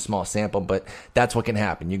know it's a small sample, but that's what can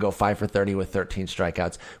happen. You go 5 for 30 with 13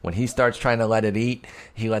 strikeouts. When he starts trying to let it eat,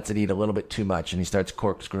 he lets it eat a little bit too much, and he starts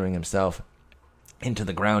corkscrewing himself into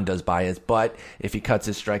the ground, does Baez. But if he cuts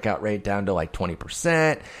his strikeout rate down to like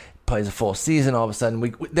 20%, plays a full season, all of a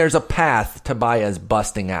sudden there's a path to Baez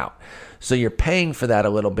busting out. So you're paying for that a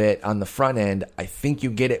little bit on the front end. I think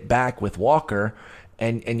you get it back with Walker,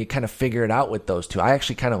 and you kind of figure it out with those two. I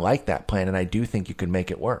actually kind of like that plan, and I do think you could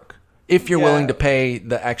make it work, if you're willing to pay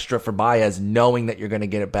the extra for Baez, knowing that you're going to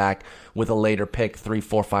get it back with a later pick 3,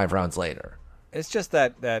 4, 5 rounds later. It's just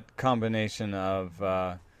that combination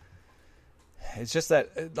of it's just that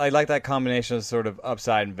I like that combination of sort of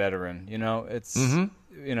upside and veteran. It's and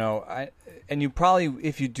you probably,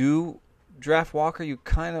 if you do draft Walker, you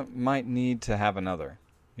kind of might need to have another.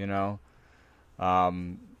 I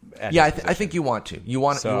think you want to. You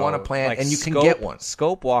want a plan, like and you can get one.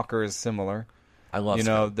 Scope Walker is similar. I love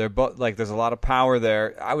Scope. They're both like, there's a lot of power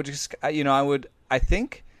there. I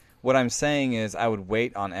think what I'm saying is I would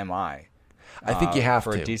wait on MI. I think you have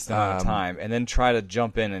for to a decent amount of time, and then try to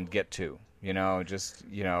jump in and get two.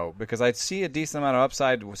 Because I see a decent amount of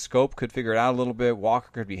upside. Scope could figure it out a little bit. Walker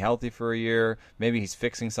could be healthy for a year. Maybe he's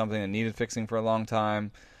fixing something that needed fixing for a long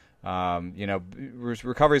time.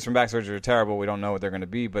 Recoveries from back surgery are terrible. We don't know what they're going to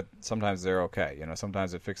be, but sometimes they're okay.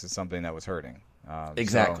 Sometimes it fixes something that was hurting.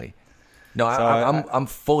 Exactly. I'm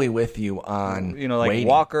fully with you on waiting.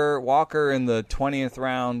 Walker in the 20th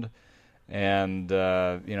round, and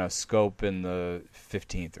Scope in the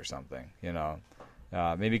 15th or something.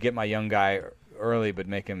 Maybe get my young guy early, but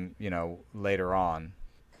make him later on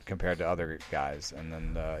compared to other guys, and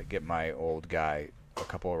then get my old guy a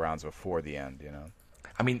couple of rounds before the end.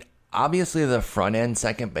 I mean, obviously the front end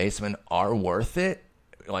second basemen are worth it.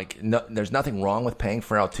 There's nothing wrong with paying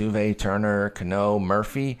for Altuve, Turner, Cano,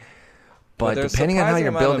 Murphy. But depending on how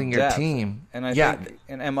you're building your team, and I think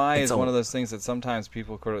MI is one of those things that sometimes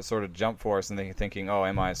people sort of jump for us and they're thinking,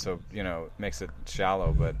 oh, MI, so makes it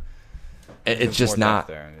shallow, but it's just not.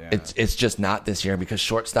 It's just not this year, because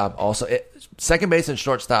shortstop also second base and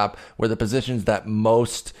shortstop were the positions that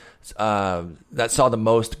saw the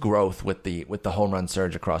most growth with the home run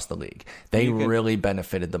surge across the league. They really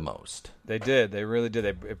benefited the most. They did. They really did.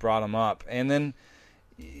 It brought them up, and then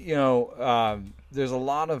there's a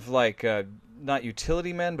lot of not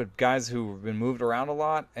utility men, but guys who've been moved around a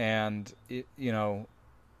lot, and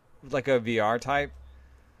like a VR type.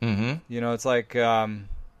 Mm-hmm. It's like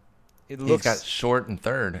it looks. He's got short and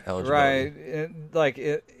third eligibility.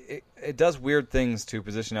 Right. It does weird things to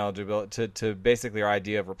position eligibility, to basically our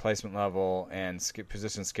idea of replacement level and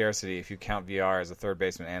position scarcity if you count VR as a third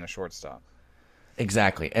baseman and a shortstop.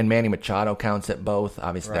 Exactly, and Manny Machado counts at both.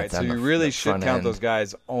 Obviously, right. That's so on you the, really the should front count end. those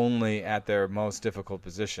guys only at their most difficult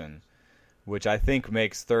position, which I think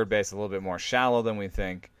makes third base a little bit more shallow than we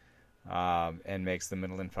think, and makes the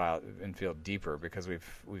middle infield deeper, because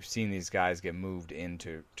we've seen these guys get moved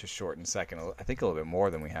into short and second. I think a little bit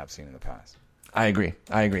more than we have seen in the past. I agree.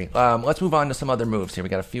 Let's move on to some other moves here. We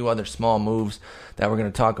got a few other small moves that we're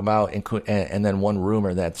going to talk about, and then one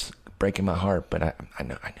rumor that's breaking my heart, but I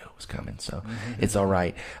knew it was coming, so it's all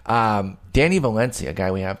right. Danny Valencia, a guy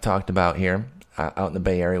we have talked about here out in the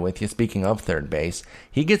Bay Area with you. Speaking of third base,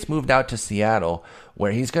 he gets moved out to Seattle,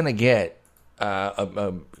 where he's going to get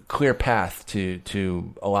a clear path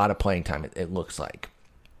to a lot of playing time. It looks like.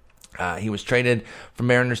 He was traded from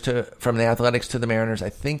the Athletics to the Mariners. I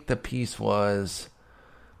think the piece was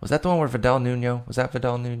that the one where Vidal Nuno? Was that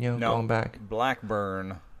Vidal Nuno going back?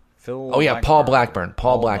 Blackburn. Paul Blackburn.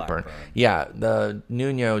 Paul Blackburn. Yeah, the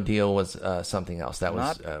Nuno deal was something else. That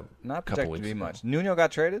was not a couple projected weeks to be ago. much. Nuno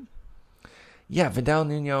got traded? Yeah, Vidal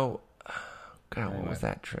Nuno. God, what was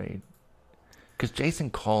that trade? Because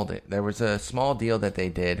Jason called it. There was a small deal that they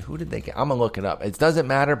did. Who did they get? I'm going to look it up. It doesn't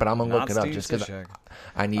matter, but I'm going to look it up just because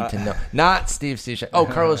I need to know. Not Steve Cishek. Oh,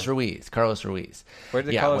 Carlos Ruiz. Where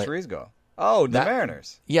did Carlos Ruiz go? Oh, the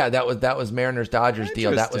Mariners. Yeah, that was Mariners-Dodgers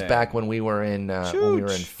deal. That was back when we were in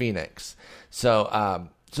Phoenix. So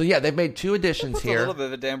yeah, they've made two additions here. A little bit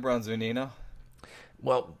of a damper on Zunino.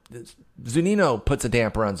 Well, Zunino puts a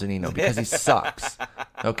damper on Zunino because he sucks.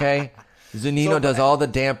 Okay? Zunino does all the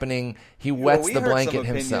dampening. He wets the blanket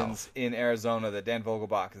himself. In Arizona that Dan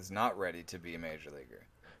Vogelbach is not ready to be a major leaguer.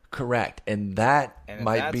 Correct. And that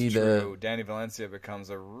might be true, Danny Valencia becomes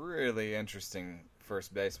a really interesting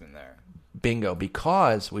first baseman there. bingo,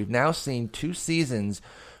 because we've now seen 2 seasons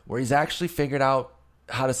where he's actually figured out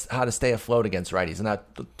how to stay afloat against righties. And now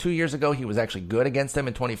 2 years ago, he was actually good against them.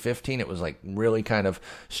 In 2015, it was like really kind of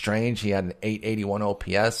strange. He had an 881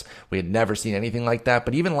 OPS. We had never seen anything like that.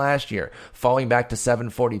 But even last year, falling back to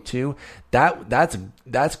 742,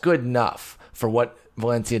 that's good enough for what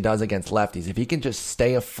Valencia does against lefties. If he can just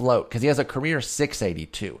stay afloat, because he has a career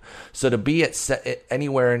 682. So to be at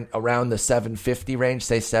anywhere around the 750 range,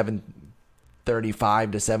 say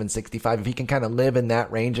 735 to 765, if he can kind of live in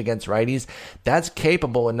that range against righties, that's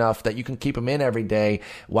capable enough that you can keep him in every day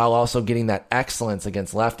while also getting that excellence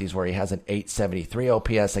against lefties, where he has an 873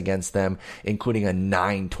 OPS against them, including a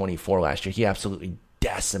 924 last year. He absolutely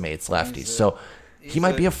decimates lefties. So he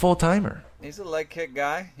might be a full-timer. He's a leg kick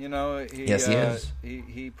guy, you know. Yes, he is.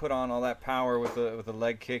 He put on all that power with a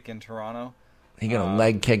leg kick in Toronto. He gonna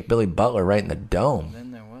leg kick Billy Butler right in the dome. Then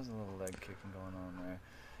there was a little leg kicking going on there.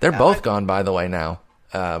 They're both gone, by the way, now.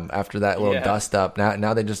 After that little dust up,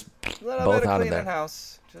 now they just both out of there.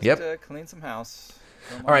 House. Just clean some house.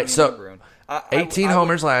 All right, so 18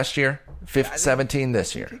 homers last year, 17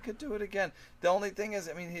 this year. He could do it again. The only thing is,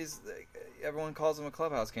 I mean, everyone calls him a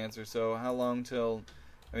clubhouse cancer. So how long till?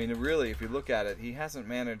 I mean, really, if you look at it, he hasn't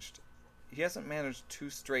managed 2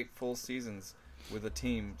 straight full seasons with a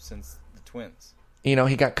team since the Twins. You know,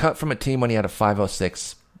 he got cut from a team when he had a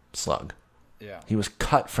 506 slug. Yeah. He was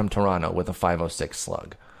cut from Toronto with a 506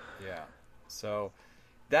 slug. Yeah. So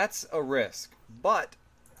that's a risk. But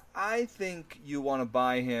I think you want to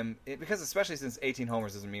buy him, because especially since 18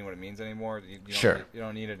 homers doesn't mean what it means anymore. You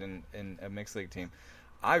don't need it in a mixed league team.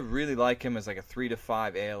 I really like him as like a 3 to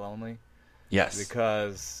 5 AL only. Yes.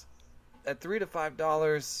 Because at $3 to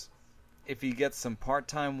 $5, if he gets some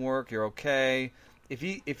part-time work, you're okay. If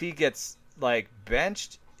he gets like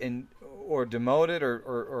benched or demoted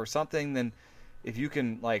or something, then if you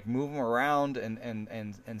can like move him around and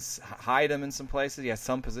hide him in some places, he has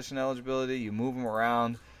some position eligibility. You move him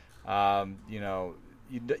around. You're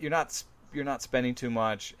not spending too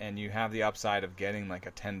much, and you have the upside of getting like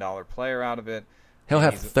a $10 player out of it. He'll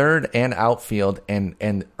have third and outfield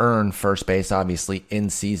and earn first base, obviously, in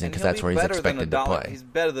season, because that's where he's expected to play. He's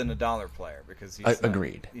better than a $1 player because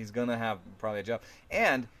agreed. He's going to have probably a job.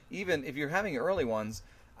 And even if you're having early ones,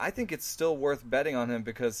 I think it's still worth betting on him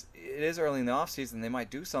because it is early in the offseason. They might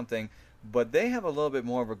do something, but they have a little bit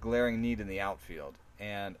more of a glaring need in the outfield.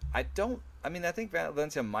 And I think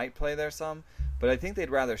Valencia might play there some, but I think they'd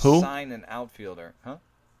rather sign an outfielder. Huh?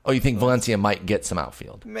 Oh, you think Valencia might get some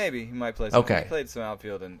outfield? Maybe he might play some. Okay. He played some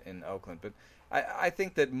outfield in Oakland, but I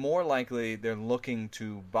think that more likely they're looking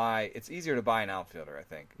to buy. It's easier to buy an outfielder, I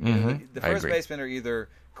think. Mm-hmm. The first basemen are either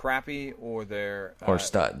crappy or they're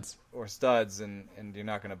studs. And you're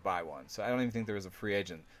not going to buy one. So I don't even think there was a free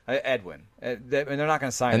agent. Edwin. And they're not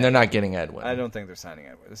going to sign. And they're not getting Edwin. I don't think they're signing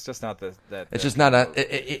Edwin. It's just not that. It's just not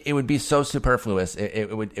it would be so superfluous.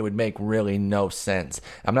 It would make really no sense.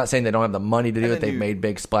 I'm not saying they don't have the money to do it. They've made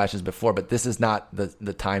big splashes before, but this is not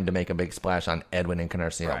the time to make a big splash on Edwin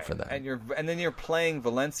Encarnacion for them. And then you're playing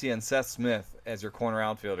Valencia and Seth Smith as your corner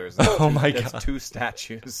outfielders. Oh my God, that's 2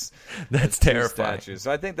 statues. That's terrifying. 2 statues.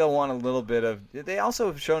 So I think they'll want a little bit of. They also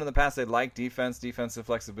have shown in the past they like defensive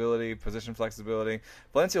flexibility, position flexibility.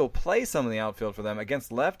 Valencia will play some of the outfield for them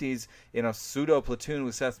against lefties in a pseudo platoon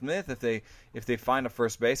with Seth Smith. If they find a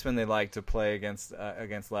first baseman they like to play against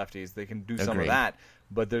lefties, they can do some of that.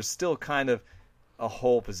 But there's still kind of a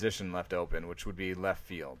whole position left open, which would be left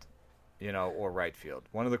field, or right field.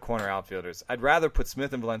 One of the corner outfielders. I'd rather put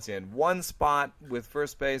Smith and Valencia in one spot with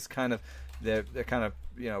first base. They're kind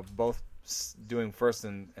of both doing first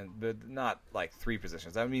and but not like 3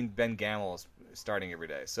 positions. I mean, Ben Gamel is starting every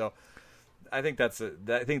day, so I think I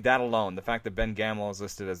think that alone, the fact that Ben Gamel is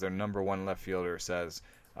listed as their number 1 left fielder, says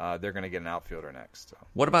they're going to get an outfielder next. So.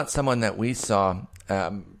 What about someone that we saw,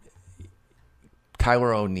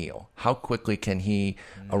 Tyler O'Neill? How quickly can he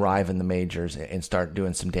arrive in the majors and start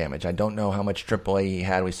doing some damage? I don't know how much AAA he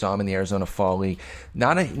had. We saw him in the Arizona Fall League.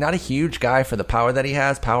 Not a huge guy for the power that he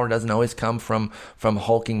has. Power doesn't always come from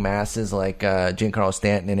hulking masses like Giancarlo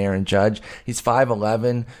Stanton and Aaron Judge. He's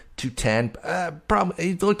 5'11", 210. Probably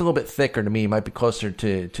he looked a little bit thicker to me. He might be closer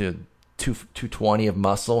to 220 of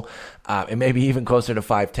muscle, and maybe even closer to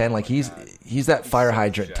 5'10". Like he's that fire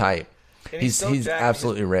hydrant type. He's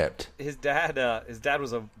absolutely ripped. His dad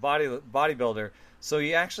was a bodybuilder, so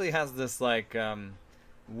he actually has this like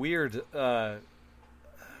weird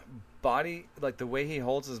body, like the way he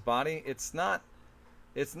holds his body. It's not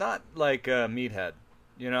like a meathead,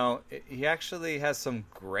 He actually has some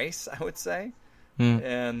grace, I would say,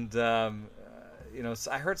 and I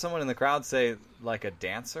heard someone in the crowd say like a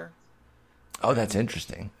dancer. Oh, that's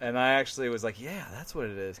interesting. And I actually was like, yeah, that's what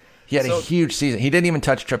it is. He had a huge season. He didn't even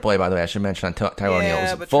touch AAA, by the way. I should mention on Tyrone O'Neill. It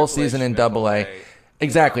was a full season in AA.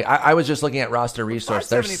 Exactly. I was just looking at roster resource.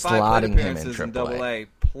 They're slotting him in AAA.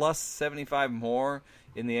 Plus 75 more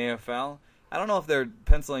in the AFL. I don't know if they're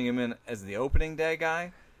penciling him in as the opening day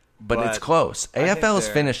guy. But it's close. AFL is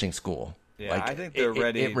finishing school. Yeah, I think they're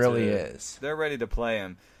ready. It really is. They're ready to play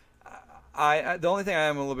him. The only thing I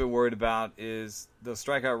am a little bit worried about is the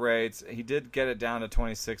strikeout rates. He did get it down to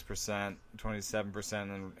 26%,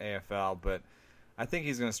 27% in AFL, but I think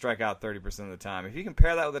he's going to strike out 30% of the time. If you can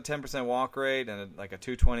pair that with a 10% walk rate and like a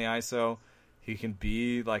 220 ISO, he can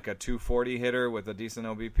be like a 240 hitter with a decent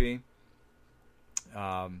OBP.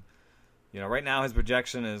 Right now his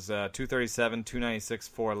projection is 237, 296,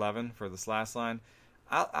 411 for this last line.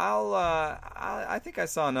 I think I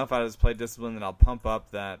saw enough out of his play discipline that I'll pump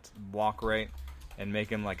up that walk rate and make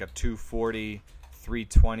him like a 240,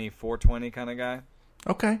 320, 420 kind of guy.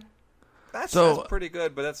 Okay. That's pretty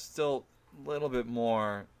good, but that's still a little bit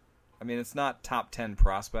more. I mean, it's not top 10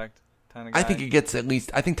 prospect kind of guy. I think he gets at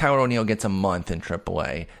least. I think Tyler O'Neill gets a month in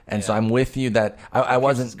AAA, and so I'm with you that I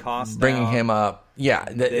wasn't bringing him up. Yeah,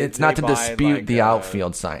 it's not to dispute like the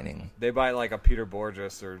outfield signing. They buy like a Peter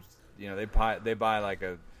Borges or. They buy like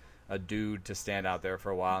a dude to stand out there for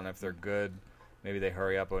a while, and if they're good, maybe they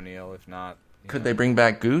hurry up O'Neill. If not, could they bring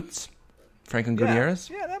back Goots, Franklin Gutierrez?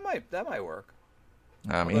 Yeah, that might work.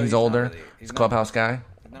 I mean, he's older. He's a clubhouse guy.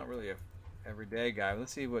 He's not really a everyday guy.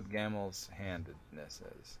 Let's see what Gamel's handedness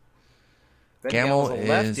is. Gamel is a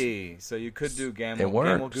lefty, so you could do Gamel. It works.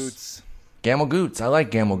 Gamel Goots. Gamel Goots. I like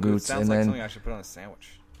Gamel Goots. Sounds like something I should put on a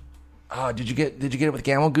sandwich. Oh, did you get it with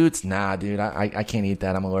Gamel Goots? Nah, dude, I can't eat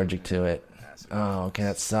that. I'm allergic to it. Oh, okay,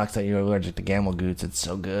 that sucks that you're allergic to Gamel Goots. It's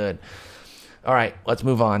so good. All right, let's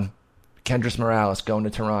move on. Kendrys Morales going to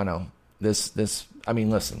Toronto. I mean,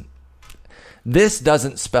 listen. This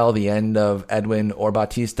doesn't spell the end of Edwin or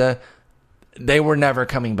Bautista. They were never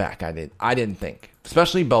coming back. I didn't think,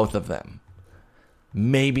 especially both of them.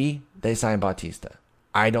 Maybe they sign Bautista.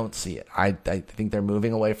 I don't see it. I think they're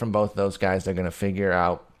moving away from both those guys. They're going to figure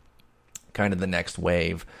out kind of the next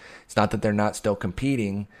wave. It's not that they're not still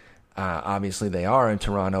competing. Obviously they are in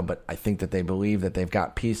Toronto, but I think that they believe that they've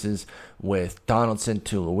got pieces with Donaldson,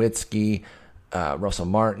 Tulowitzki, Russell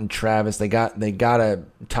Martin, Travis. They got a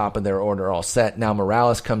top of their order all set. Now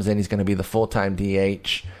Morales comes in. He's going to be the full-time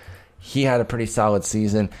DH. He had a pretty solid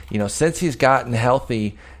season. Since he's gotten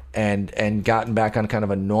healthy and gotten back on kind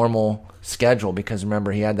of a normal schedule, because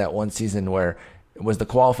remember he had that one season where it was the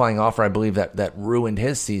qualifying offer, I believe, that ruined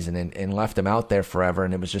his season and left him out there forever.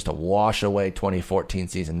 And it was just a wash away 2014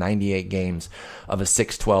 season, 98 games of a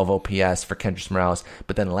 612 OPS for Kendrys Morales.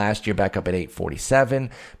 But then last year back up at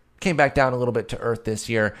 847. Came back down a little bit to earth this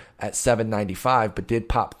year at 795, but did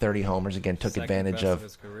pop 30 homers again. Took advantage of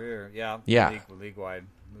his career. Yeah. League wide.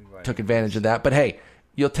 Took advantage of that. But hey,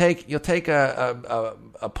 you'll take a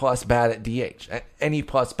plus bat at DH. Any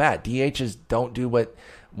plus bat. DHs don't do what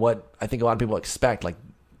I think a lot of people expect. Like,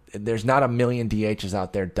 there's not a million DHs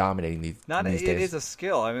out there dominating these days. It is a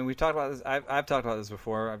skill. I mean, we've talked about this. I've talked about this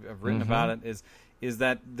before. I've written about it. Is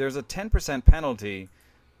that there's a 10% penalty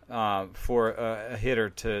for a hitter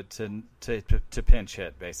to pinch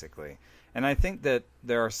hit, basically. And I think that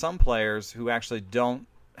there are some players who actually don't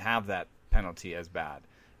have that penalty as bad.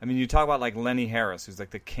 I mean, you talk about like Lenny Harris, who's like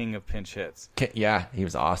the king of pinch hits. Yeah, he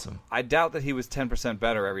was awesome. I doubt that he was 10%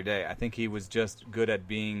 better every day. I think he was just good at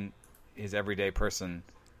being his everyday person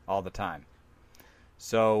all the time.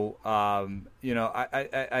 So,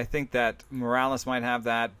 I think that Morales might have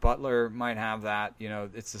that. Butler might have that.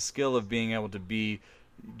 It's the skill of being able to be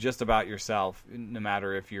just about yourself, no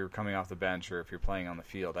matter if you're coming off the bench or if you're playing on the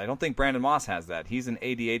field. I don't think Brandon Moss has that. He's an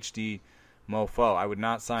ADHD mofo. I would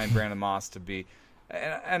not sign Brandon Moss to be...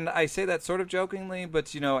 And I say that sort of jokingly,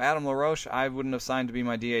 but, Adam LaRoche, I wouldn't have signed to be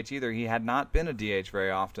my DH either. He had not been a DH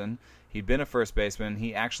very often. He'd been a first baseman.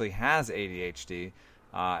 He actually has ADHD,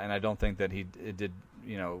 and I don't think that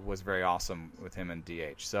was very awesome with him in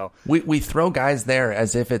DH. So we throw guys there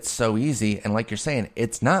as if it's so easy, and like you're saying,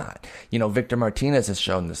 it's not. Victor Martinez has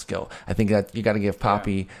shown the skill. I think that you got to give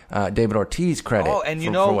Papi David Ortiz credit. Oh, and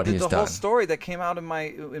for what he's the done. whole story that came out in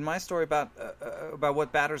my story about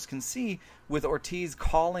what batters can see, with Ortiz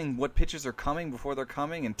calling what pitches are coming before they're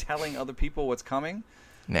coming and telling other people what's coming.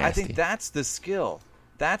 Nasty. I think that's the skill.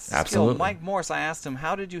 That's the Absolutely. skill. Mike Morse, I asked him,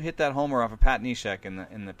 how did you hit that homer off of Pat Neshek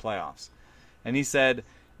in the playoffs? And he said,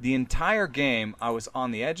 the entire game I was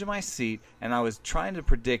on the edge of my seat and I was trying to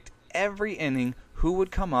predict every inning who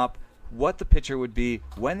would come up, what the pitcher would be,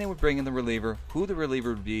 when they would bring in the reliever, who the reliever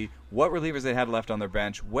would be, what relievers they had left on their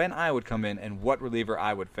bench, when I would come in, and what reliever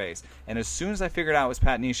I would face. And as soon as I figured out it was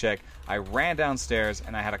Pat Neshek, I ran downstairs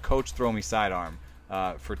and I had a coach throw me sidearm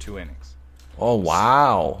for 2 innings. Oh,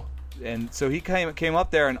 wow. And so he came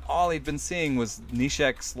up there, and all he'd been seeing was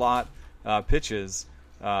Neshek slot pitches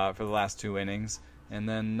for the last 2 innings. And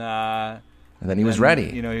then he was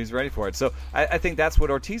ready. He was ready for it. So I think that's what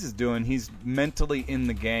Ortiz is doing. He's mentally in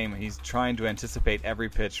the game. He's trying to anticipate every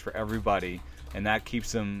pitch for everybody, and that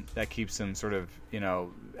keeps him sort of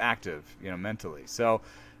active, mentally. So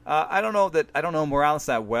I don't know Morales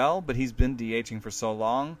that well, but he's been DHing for so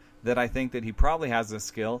long that I think that he probably has this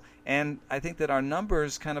skill, and I think that our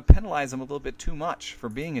numbers kind of penalize him a little bit too much for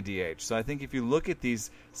being a DH. So I think if you look at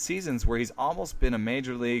these seasons where he's almost been a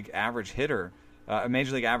major league average hitter, a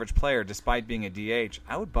major league average player despite being a DH,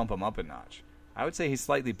 I would bump him up a notch. I would say he's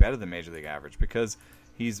slightly better than major league average because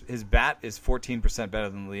his bat is 14% better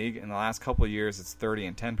than the league. In the last couple of years, it's 30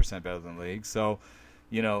 and 10% better than the league. So,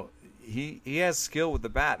 he has skill with the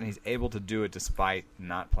bat, and he's able to do it despite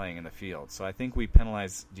not playing in the field. So I think we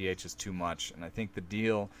penalize DHs too much, and I think the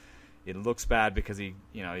deal, it looks bad because he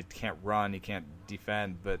can't run, he can't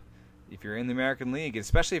defend, but if you're in the American League,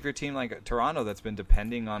 especially if you're a team like Toronto that's been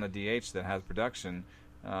depending on a DH that has production,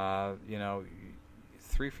 3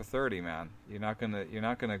 for 30, man. You're not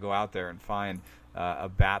gonna go out there and find a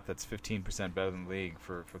bat that's 15% better than the league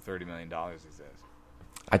for $30 million these days.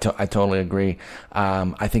 I totally agree.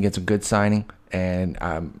 I think it's a good signing, and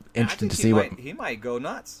I'm interested to see what he might go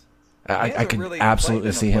nuts. I could really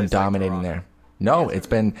absolutely see him dominating like there. No, it's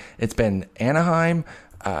been Anaheim,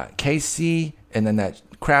 KC, and then that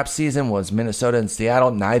crap season was Minnesota and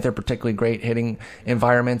Seattle. Neither particularly great hitting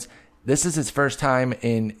environments. This is his first time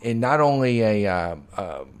in not only a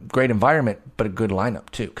great environment, but a good lineup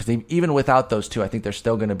too. Because even without those two, I think there's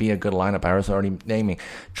still going to be a good lineup. I was already naming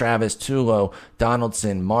Travis, Tulo,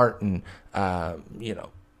 Donaldson, Martin.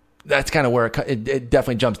 That's kind of where it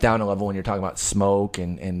definitely jumps down a level when you're talking about Smoke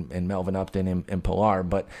and Melvin Upton and Pilar.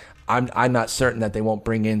 But I'm not certain that they won't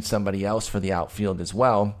bring in somebody else for the outfield as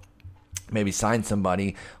well. Maybe sign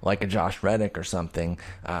somebody like a Josh Reddick or something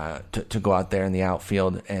to go out there in the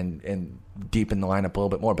outfield and deepen the lineup a little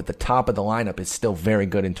bit more. But the top of the lineup is still very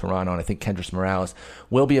good in Toronto, and I think Kendrys Morales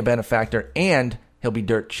will be a benefactor, and he'll be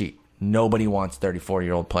dirt cheap. Nobody wants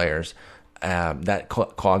 34-year-old players that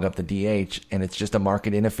clog up the DH, and it's just a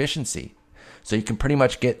market inefficiency. So you can pretty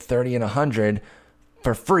much get 30 and 100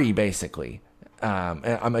 for free, basically.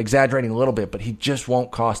 I'm exaggerating a little bit, but he just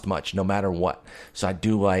won't cost much no matter what. So I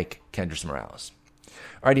do like Kendrys Morales.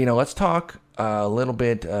 All right, let's talk a little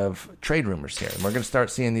bit of trade rumors here. And we're going to start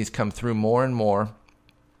seeing these come through more and more.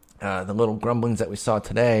 The little grumblings that we saw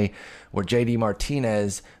today were JD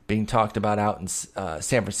Martinez being talked about out in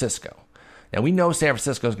San Francisco. Now, we know San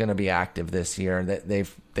Francisco is going to be active this year.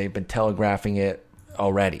 They've been telegraphing it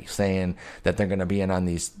already, saying that they're going to be in on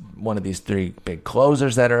one of these 3 big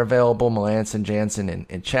closers that are available, Melancon, Jansen,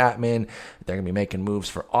 and Chapman. They're going to be making moves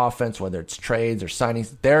for offense, whether it's trades or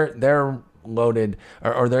signings. They're loaded,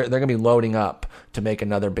 or they're going to be loading up to make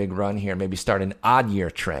another big run here, maybe start an odd year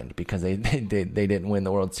trend because they didn't win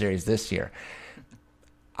the World Series this year.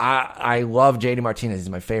 I love JD Martinez. He's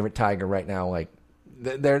my favorite Tiger right now. Like,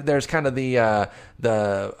 there's kind of the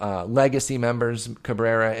legacy members,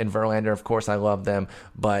 Cabrera and Verlander. Of course, I love them,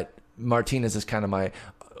 but Martinez is kind of my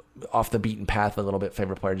off the beaten path a little bit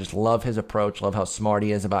favorite player. Just love his approach, love how smart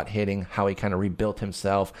he is about hitting, how he kind of rebuilt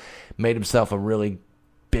himself, made himself a really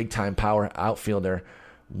big time power outfielder.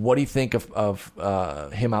 What do you think of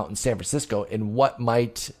him out in San Francisco, and what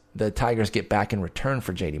might the Tigers get back in return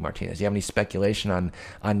for JD Martinez? Do you have any speculation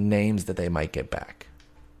on names that they might get back?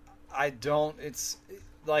 I don't. It's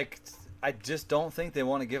like I just don't think they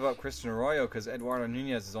want to give up Christian Arroyo because Eduardo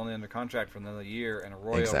Nunez is only under contract for another year, and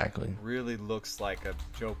Arroyo really looks like a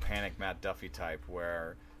Joe Panic, Matt Duffy type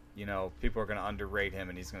where people are going to underrate him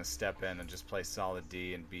and he's going to step in and just play solid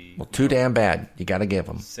D and be too damn bad. You got to give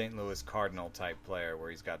him St. Louis Cardinal type player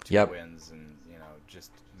where he's got 2 wins and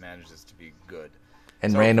just manages to be good.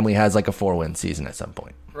 And randomly has like a 4-win season at some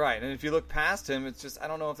point. Right, and if you look past him, it's just I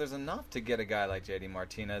don't know if there's enough to get a guy like JD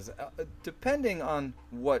Martinez. Depending on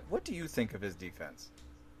what do you think of his defense?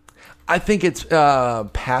 I think it's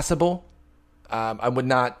passable. I would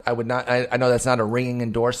not. I know that's not a ringing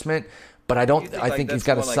endorsement, but I don't. I think he's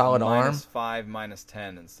got a solid arm. -5,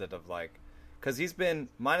 -10 instead of because he's been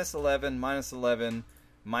 -11, -11,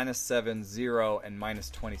 -7, 0, and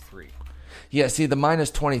 -23. Yeah, see, the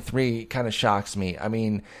 -23 kind of shocks me. I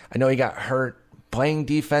mean, I know he got hurt playing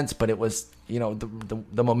defense, but it was,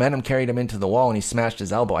 the momentum carried him into the wall and he smashed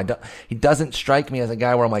his elbow. He doesn't strike me as a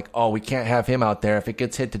guy where I'm like, oh, we can't have him out there. If it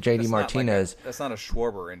gets hit to JD Martinez. That's not a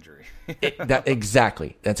Schwarber injury.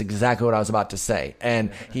 Exactly. That's exactly what I was about to say.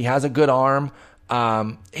 And he has a good arm.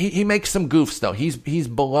 He makes some goofs though. He's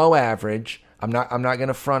below average. I'm not going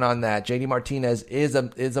to front on that. JD Martinez is a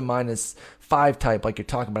 -5 type like you're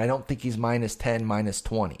talking, but I don't think he's -10,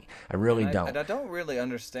 -20. I really don't. And I don't really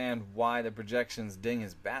understand why the projections ding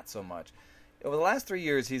his bat so much. Over the last 3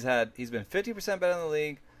 years, he's been 50% better than the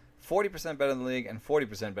league, 40% better than the league, and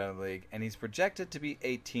 40% better than the league, and he's projected to be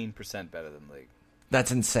 18% better than the league.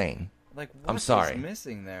 That's insane. Like, I'm sorry. What's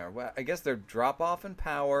missing there? Well, I guess they're drop off in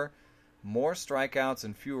power, more strikeouts,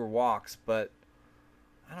 and fewer walks, but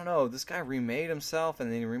I don't know. This guy remade himself,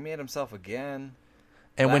 and then he remade himself again.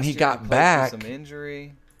 And when he got back, some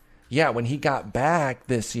injury. Yeah, when he got back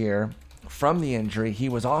this year from the injury, he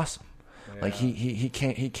was awesome. Yeah. Like he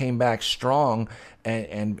came back strong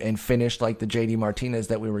and finished like the JD Martinez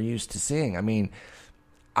that we were used to seeing. I mean,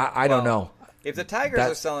 I don't know. If the Tigers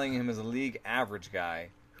are selling him as a league average guy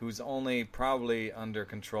who's only probably under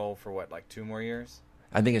control for like 2 more years?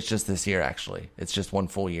 I think it's just this year. Actually, it's just 1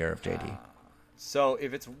 full year of JD. So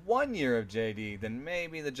if it's 1 year of JD, then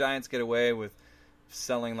maybe the Giants get away with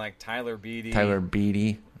selling like Tyler Beede,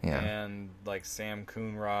 yeah, and like Sam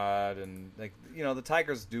Coonrod, and like the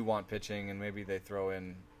Tigers do want pitching, and maybe they throw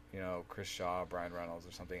in Chris Shaw, Brian Reynolds,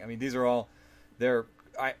 or something. I mean, these are all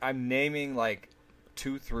I'm naming like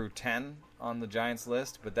 2 through 10 on the Giants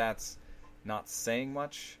list, but that's not saying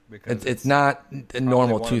much because it's not a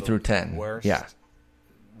normal 2 through 10.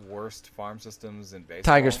 Worst farm systems in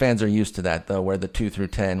baseball. Tigers fans are used to that though, where the 2 through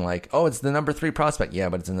 10, like, oh, it's the number 3 prospect. Yeah,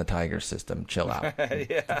 but it's in the Tigers system. Chill out.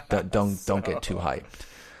 Yeah. Don't get too hyped.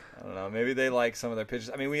 I don't know. Maybe they like some of their pitches.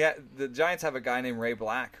 I mean, the Giants have a guy named Ray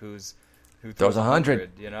Black who throws 100.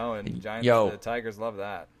 And the Tigers love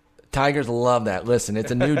that. Tigers love that. Listen,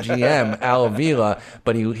 it's a new GM, Al Avila,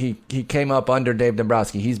 but he came up under Dave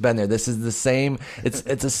Dombrowski. He's been there. This is the same. It's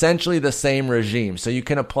essentially the same regime, so you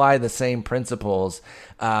can apply the same principles.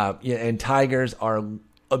 And Tigers are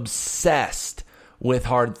obsessed with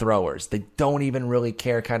hard throwers. They don't even really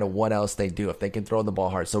care kind of what else they do if they can throw the ball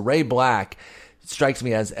hard. So Ray Black strikes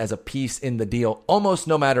me as a piece in the deal almost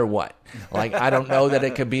no matter what. Like, I don't know that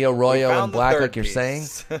it could be Arroyo and Black like you're saying.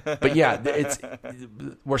 But yeah,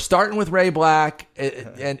 we're starting with Ray Black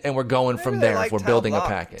and we're going from there if we're building a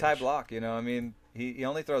package. Ty Block, I mean, he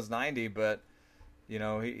only throws 90, but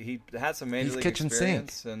he had some major league kitchen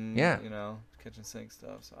experience sink. And yeah. Kitchen sink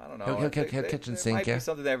stuff. So I don't know. He'll kitchen sink, might be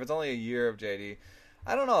something there if it's only a year of JD.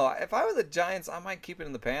 I don't know. If I were the Giants, I might keep it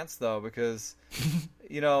in the pants, though, because,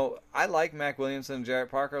 I like Mac Williamson and Jarrett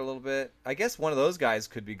Parker a little bit. I guess one of those guys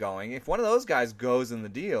could be going. If one of those guys goes in the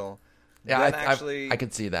deal, then I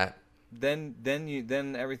could see that. Then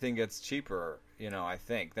everything gets cheaper, I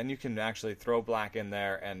think. Then you can actually throw Black in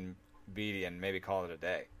there and Beede and maybe call it a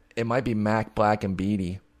day. It might be Mac, Black, and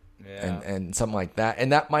Beede. Yeah. And something like that,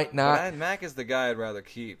 and that might not. But Mac is the guy I'd rather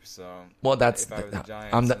keep. So that's if I were the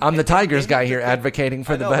Giants, I'm the Tigers guy here, advocating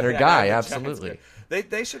for the better guy. Absolutely.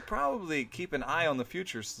 They should probably keep an eye on the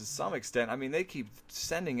future to some extent. I mean, they keep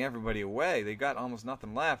sending everybody away. They got almost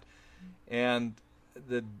nothing left, and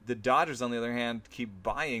the Dodgers, on the other hand, keep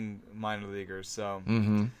buying minor leaguers. So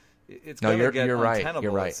it's going to get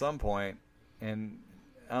untenable at some point. And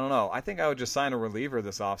I don't know. I think I would just sign a reliever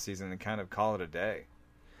this offseason and kind of call it a day.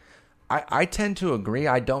 I tend to agree.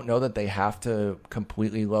 I don't know that they have to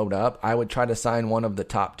completely load up. I would try to sign one of the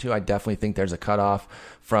top 2. I definitely think there's a cutoff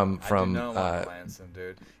from. I do not want Melancon,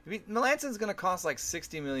 dude. I mean, Melancon's going to cost like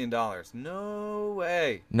 $60 million. No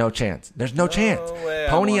way. No chance. There's no chance. Way.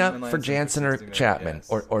 Pony up for Jansen or Chapman, yes.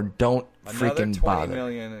 or don't freaking bother. $20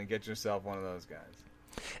 million and get yourself one of those guys.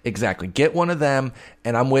 Exactly. Get one of them,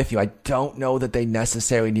 and I'm with you. I don't know that they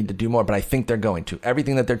necessarily need to do more, but I think they're going to.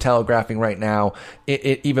 Everything that they're telegraphing right now,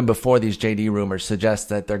 even before these JD rumors, suggests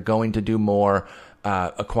that they're going to do more,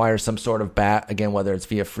 acquire some sort of bat, again, whether it's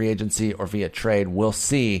via free agency or via trade. We'll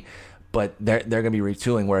see, but they're going to be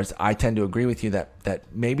retooling, whereas I tend to agree with you that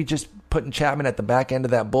maybe just putting Chapman at the back end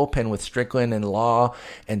of that bullpen with Strickland and Law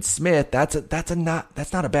and Smith, that's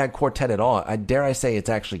not a bad quartet at all. Dare I say it's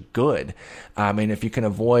actually good. I mean, if you can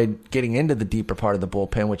avoid getting into the deeper part of the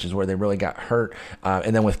bullpen, which is where they really got hurt,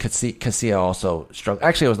 and then with Casilla also struggled.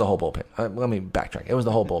 Actually, it was the whole bullpen. Let me backtrack. It was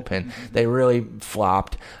the whole bullpen. They really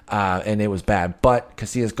flopped, and it was bad. But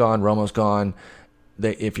Casilla's gone, Romo's gone.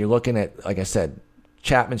 If you're looking at, like I said,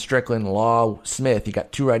 Chapman, Strickland, Law, Smith, you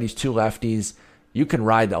got 2 righties, 2 lefties. You can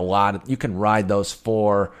ride those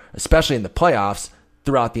 4, especially in the playoffs,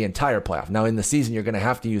 throughout the entire playoff. Now, in the season, you're going to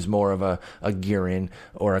have to use more of a Guerin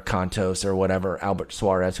or a Contos or whatever, Albert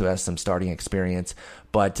Suarez, who has some starting experience.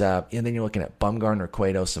 But and then you're looking at Bumgarner,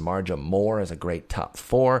 Cueto, Samardzija, Moore as a great top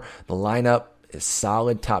 4. The lineup is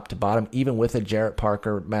solid top to bottom, even with a Jarrett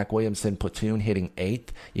Parker, Mac Williamson platoon hitting 8th.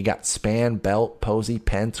 You got Span, Belt, Posey,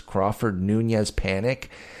 Pence, Crawford, Nunez, Panic.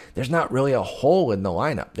 There's not really a hole in the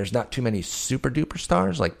lineup. There's not too many super duper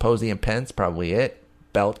stars like Posey and Pence, probably it.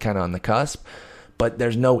 Belt kind of on the cusp. But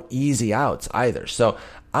there's no easy outs either. So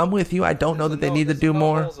I'm with you. I don't know that they need to do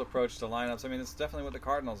more. Holes approach to lineups. I mean, it's definitely what the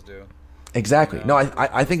Cardinals do. Exactly. You know, no,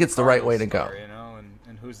 I think it's the right way to go. You know,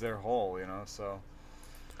 and who's their hole, you know, so.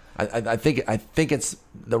 I think it's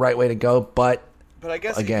the right way to go, but I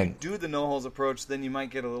guess again, if you do the no holes approach, then you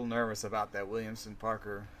might get a little nervous about that Williamson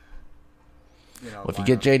Parker. You know, well, if you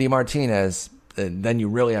get JD Martinez, then you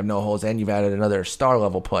really have no holes, and you've added another star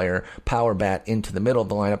level player, power bat, into the middle of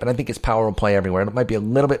the lineup. And I think his power will play everywhere. It might be a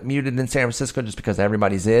little bit muted in San Francisco just because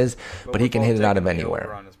everybo's is, but he can hit it out of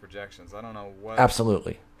anywhere. On his projections. I don't know what.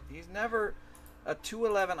 Absolutely. He's never a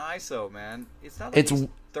 211 ISO, man. It's not like he's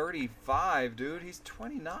 35, dude. He's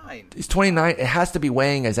 29. He's 29. It has to be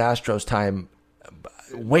weighing his Astros time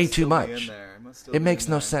way too much. It makes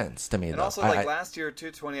no sense to me, and though. Also, like last year,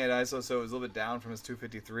 228 ISO, so it was a little bit down from his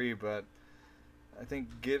 253, but I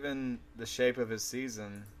think given the shape of his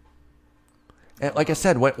season. And like I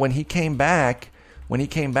said, when he came back,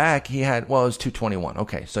 he had, well, it was 221.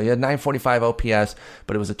 Okay, so he had 945 OPS,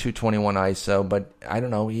 but it was a 221 ISO. But I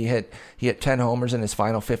don't know, he hit 10 homers in his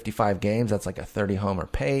final 55 games. That's like a 30 homer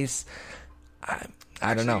pace.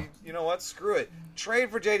 I don't know. You know what? Screw it.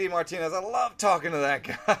 Trade for JD Martinez. I love talking to that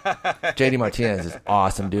guy. JD Martinez is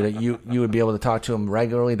awesome, dude. You would be able to talk to him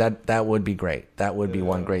regularly. That would be great. That would be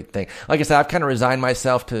one great thing. Like I said, I've kind of resigned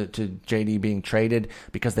myself to JD being traded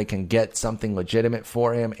because they can get something legitimate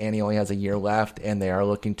for him, and he only has a year left, and they are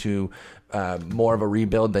looking to more of a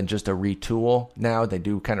rebuild than just a retool now. They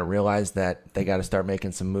do kind of realize that they got to start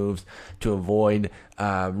making some moves to avoid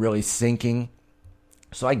really sinking.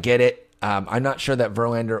 So I get it. I'm not sure that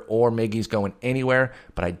Verlander or Miggy's going anywhere,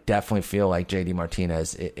 but I definitely feel like JD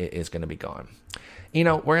Martinez is going to be gone. You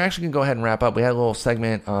know, we're actually going to go ahead and wrap up. We had a little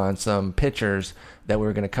segment on some pitchers that we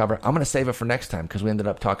were going to cover. I'm going to save it for next time because we ended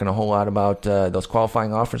up talking a whole lot about those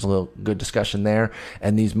qualifying offers, a little good discussion there,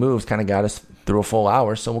 and these moves kind of got us through a full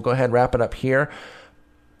hour. So we'll go ahead and wrap it up here.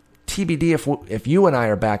 TBD if you and I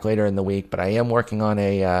are back later in the week, but I am working on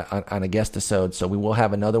a guest episode, so we will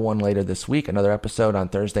have another one later this week, another episode on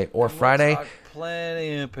Thursday or Friday. Talk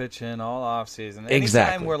plenty of pitching all off season.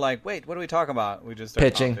 Exactly. Anytime we're like, wait, what are we talking about? We just start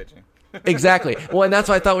pitching. Exactly. Well, and that's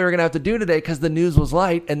what I thought we were going to have to do today because the news was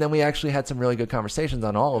light, and then we actually had some really good conversations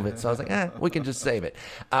on all of it. So I was like, we can just save it.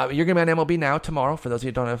 You're going to be on MLB Now tomorrow. For those of you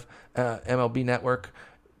who don't have MLB Network,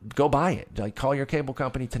 go buy it. Like, call your cable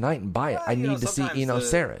company tonight and buy it. I need to see Eno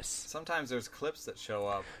Saris. Sometimes there's clips that show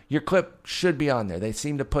up. Your clip should be on there. They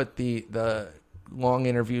seem to put the long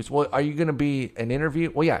interviews. Well, are you going to be an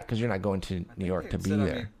interview? Well, yeah, because you're not going to New York to be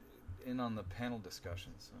there. In on the panel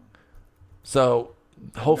discussion. So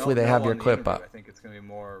hopefully they have your clip up. I think it's going to be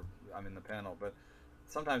more. I'm in the panel, but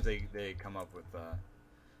sometimes they come up with.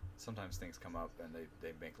 Sometimes things come up and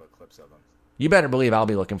they make little clips of them. You better believe I'll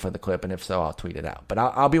be looking for the clip, and if so, I'll tweet it out. But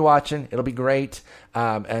I'll be watching. It'll be great.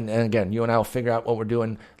 And again, you and I will figure out what we're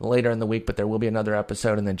doing later in the week, but there will be another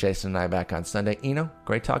episode, and then Jason and I back on Sunday. Eno,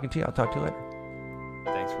 great talking to you. I'll talk to you later.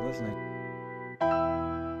 Thanks for listening.